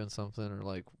like typing something or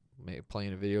like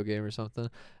playing a video game or something.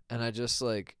 And I just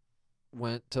like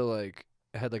went to like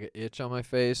I had like an itch on my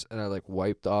face and I like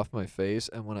wiped off my face.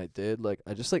 And when I did, like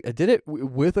I just like I did it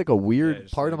with like a weird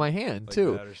just, part of like- my hand Like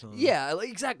too. that or something. Yeah, like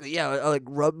exactly. Yeah, I like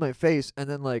rubbed my face, and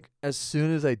then like as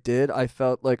soon as I did, I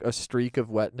felt like a streak of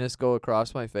wetness go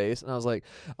across my face, and I was like,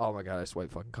 "Oh my god, I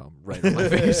swiped fucking cum right on my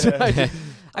face."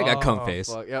 I got cum face.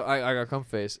 Fuck. Yeah, I got cum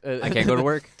face. I can't go to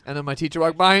work. And then my teacher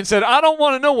walked by and said, "I don't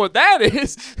want to know what that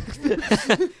is."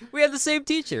 We had the same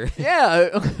teacher.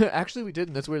 Yeah, actually we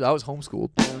didn't. That's weird. I was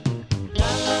homeschooled.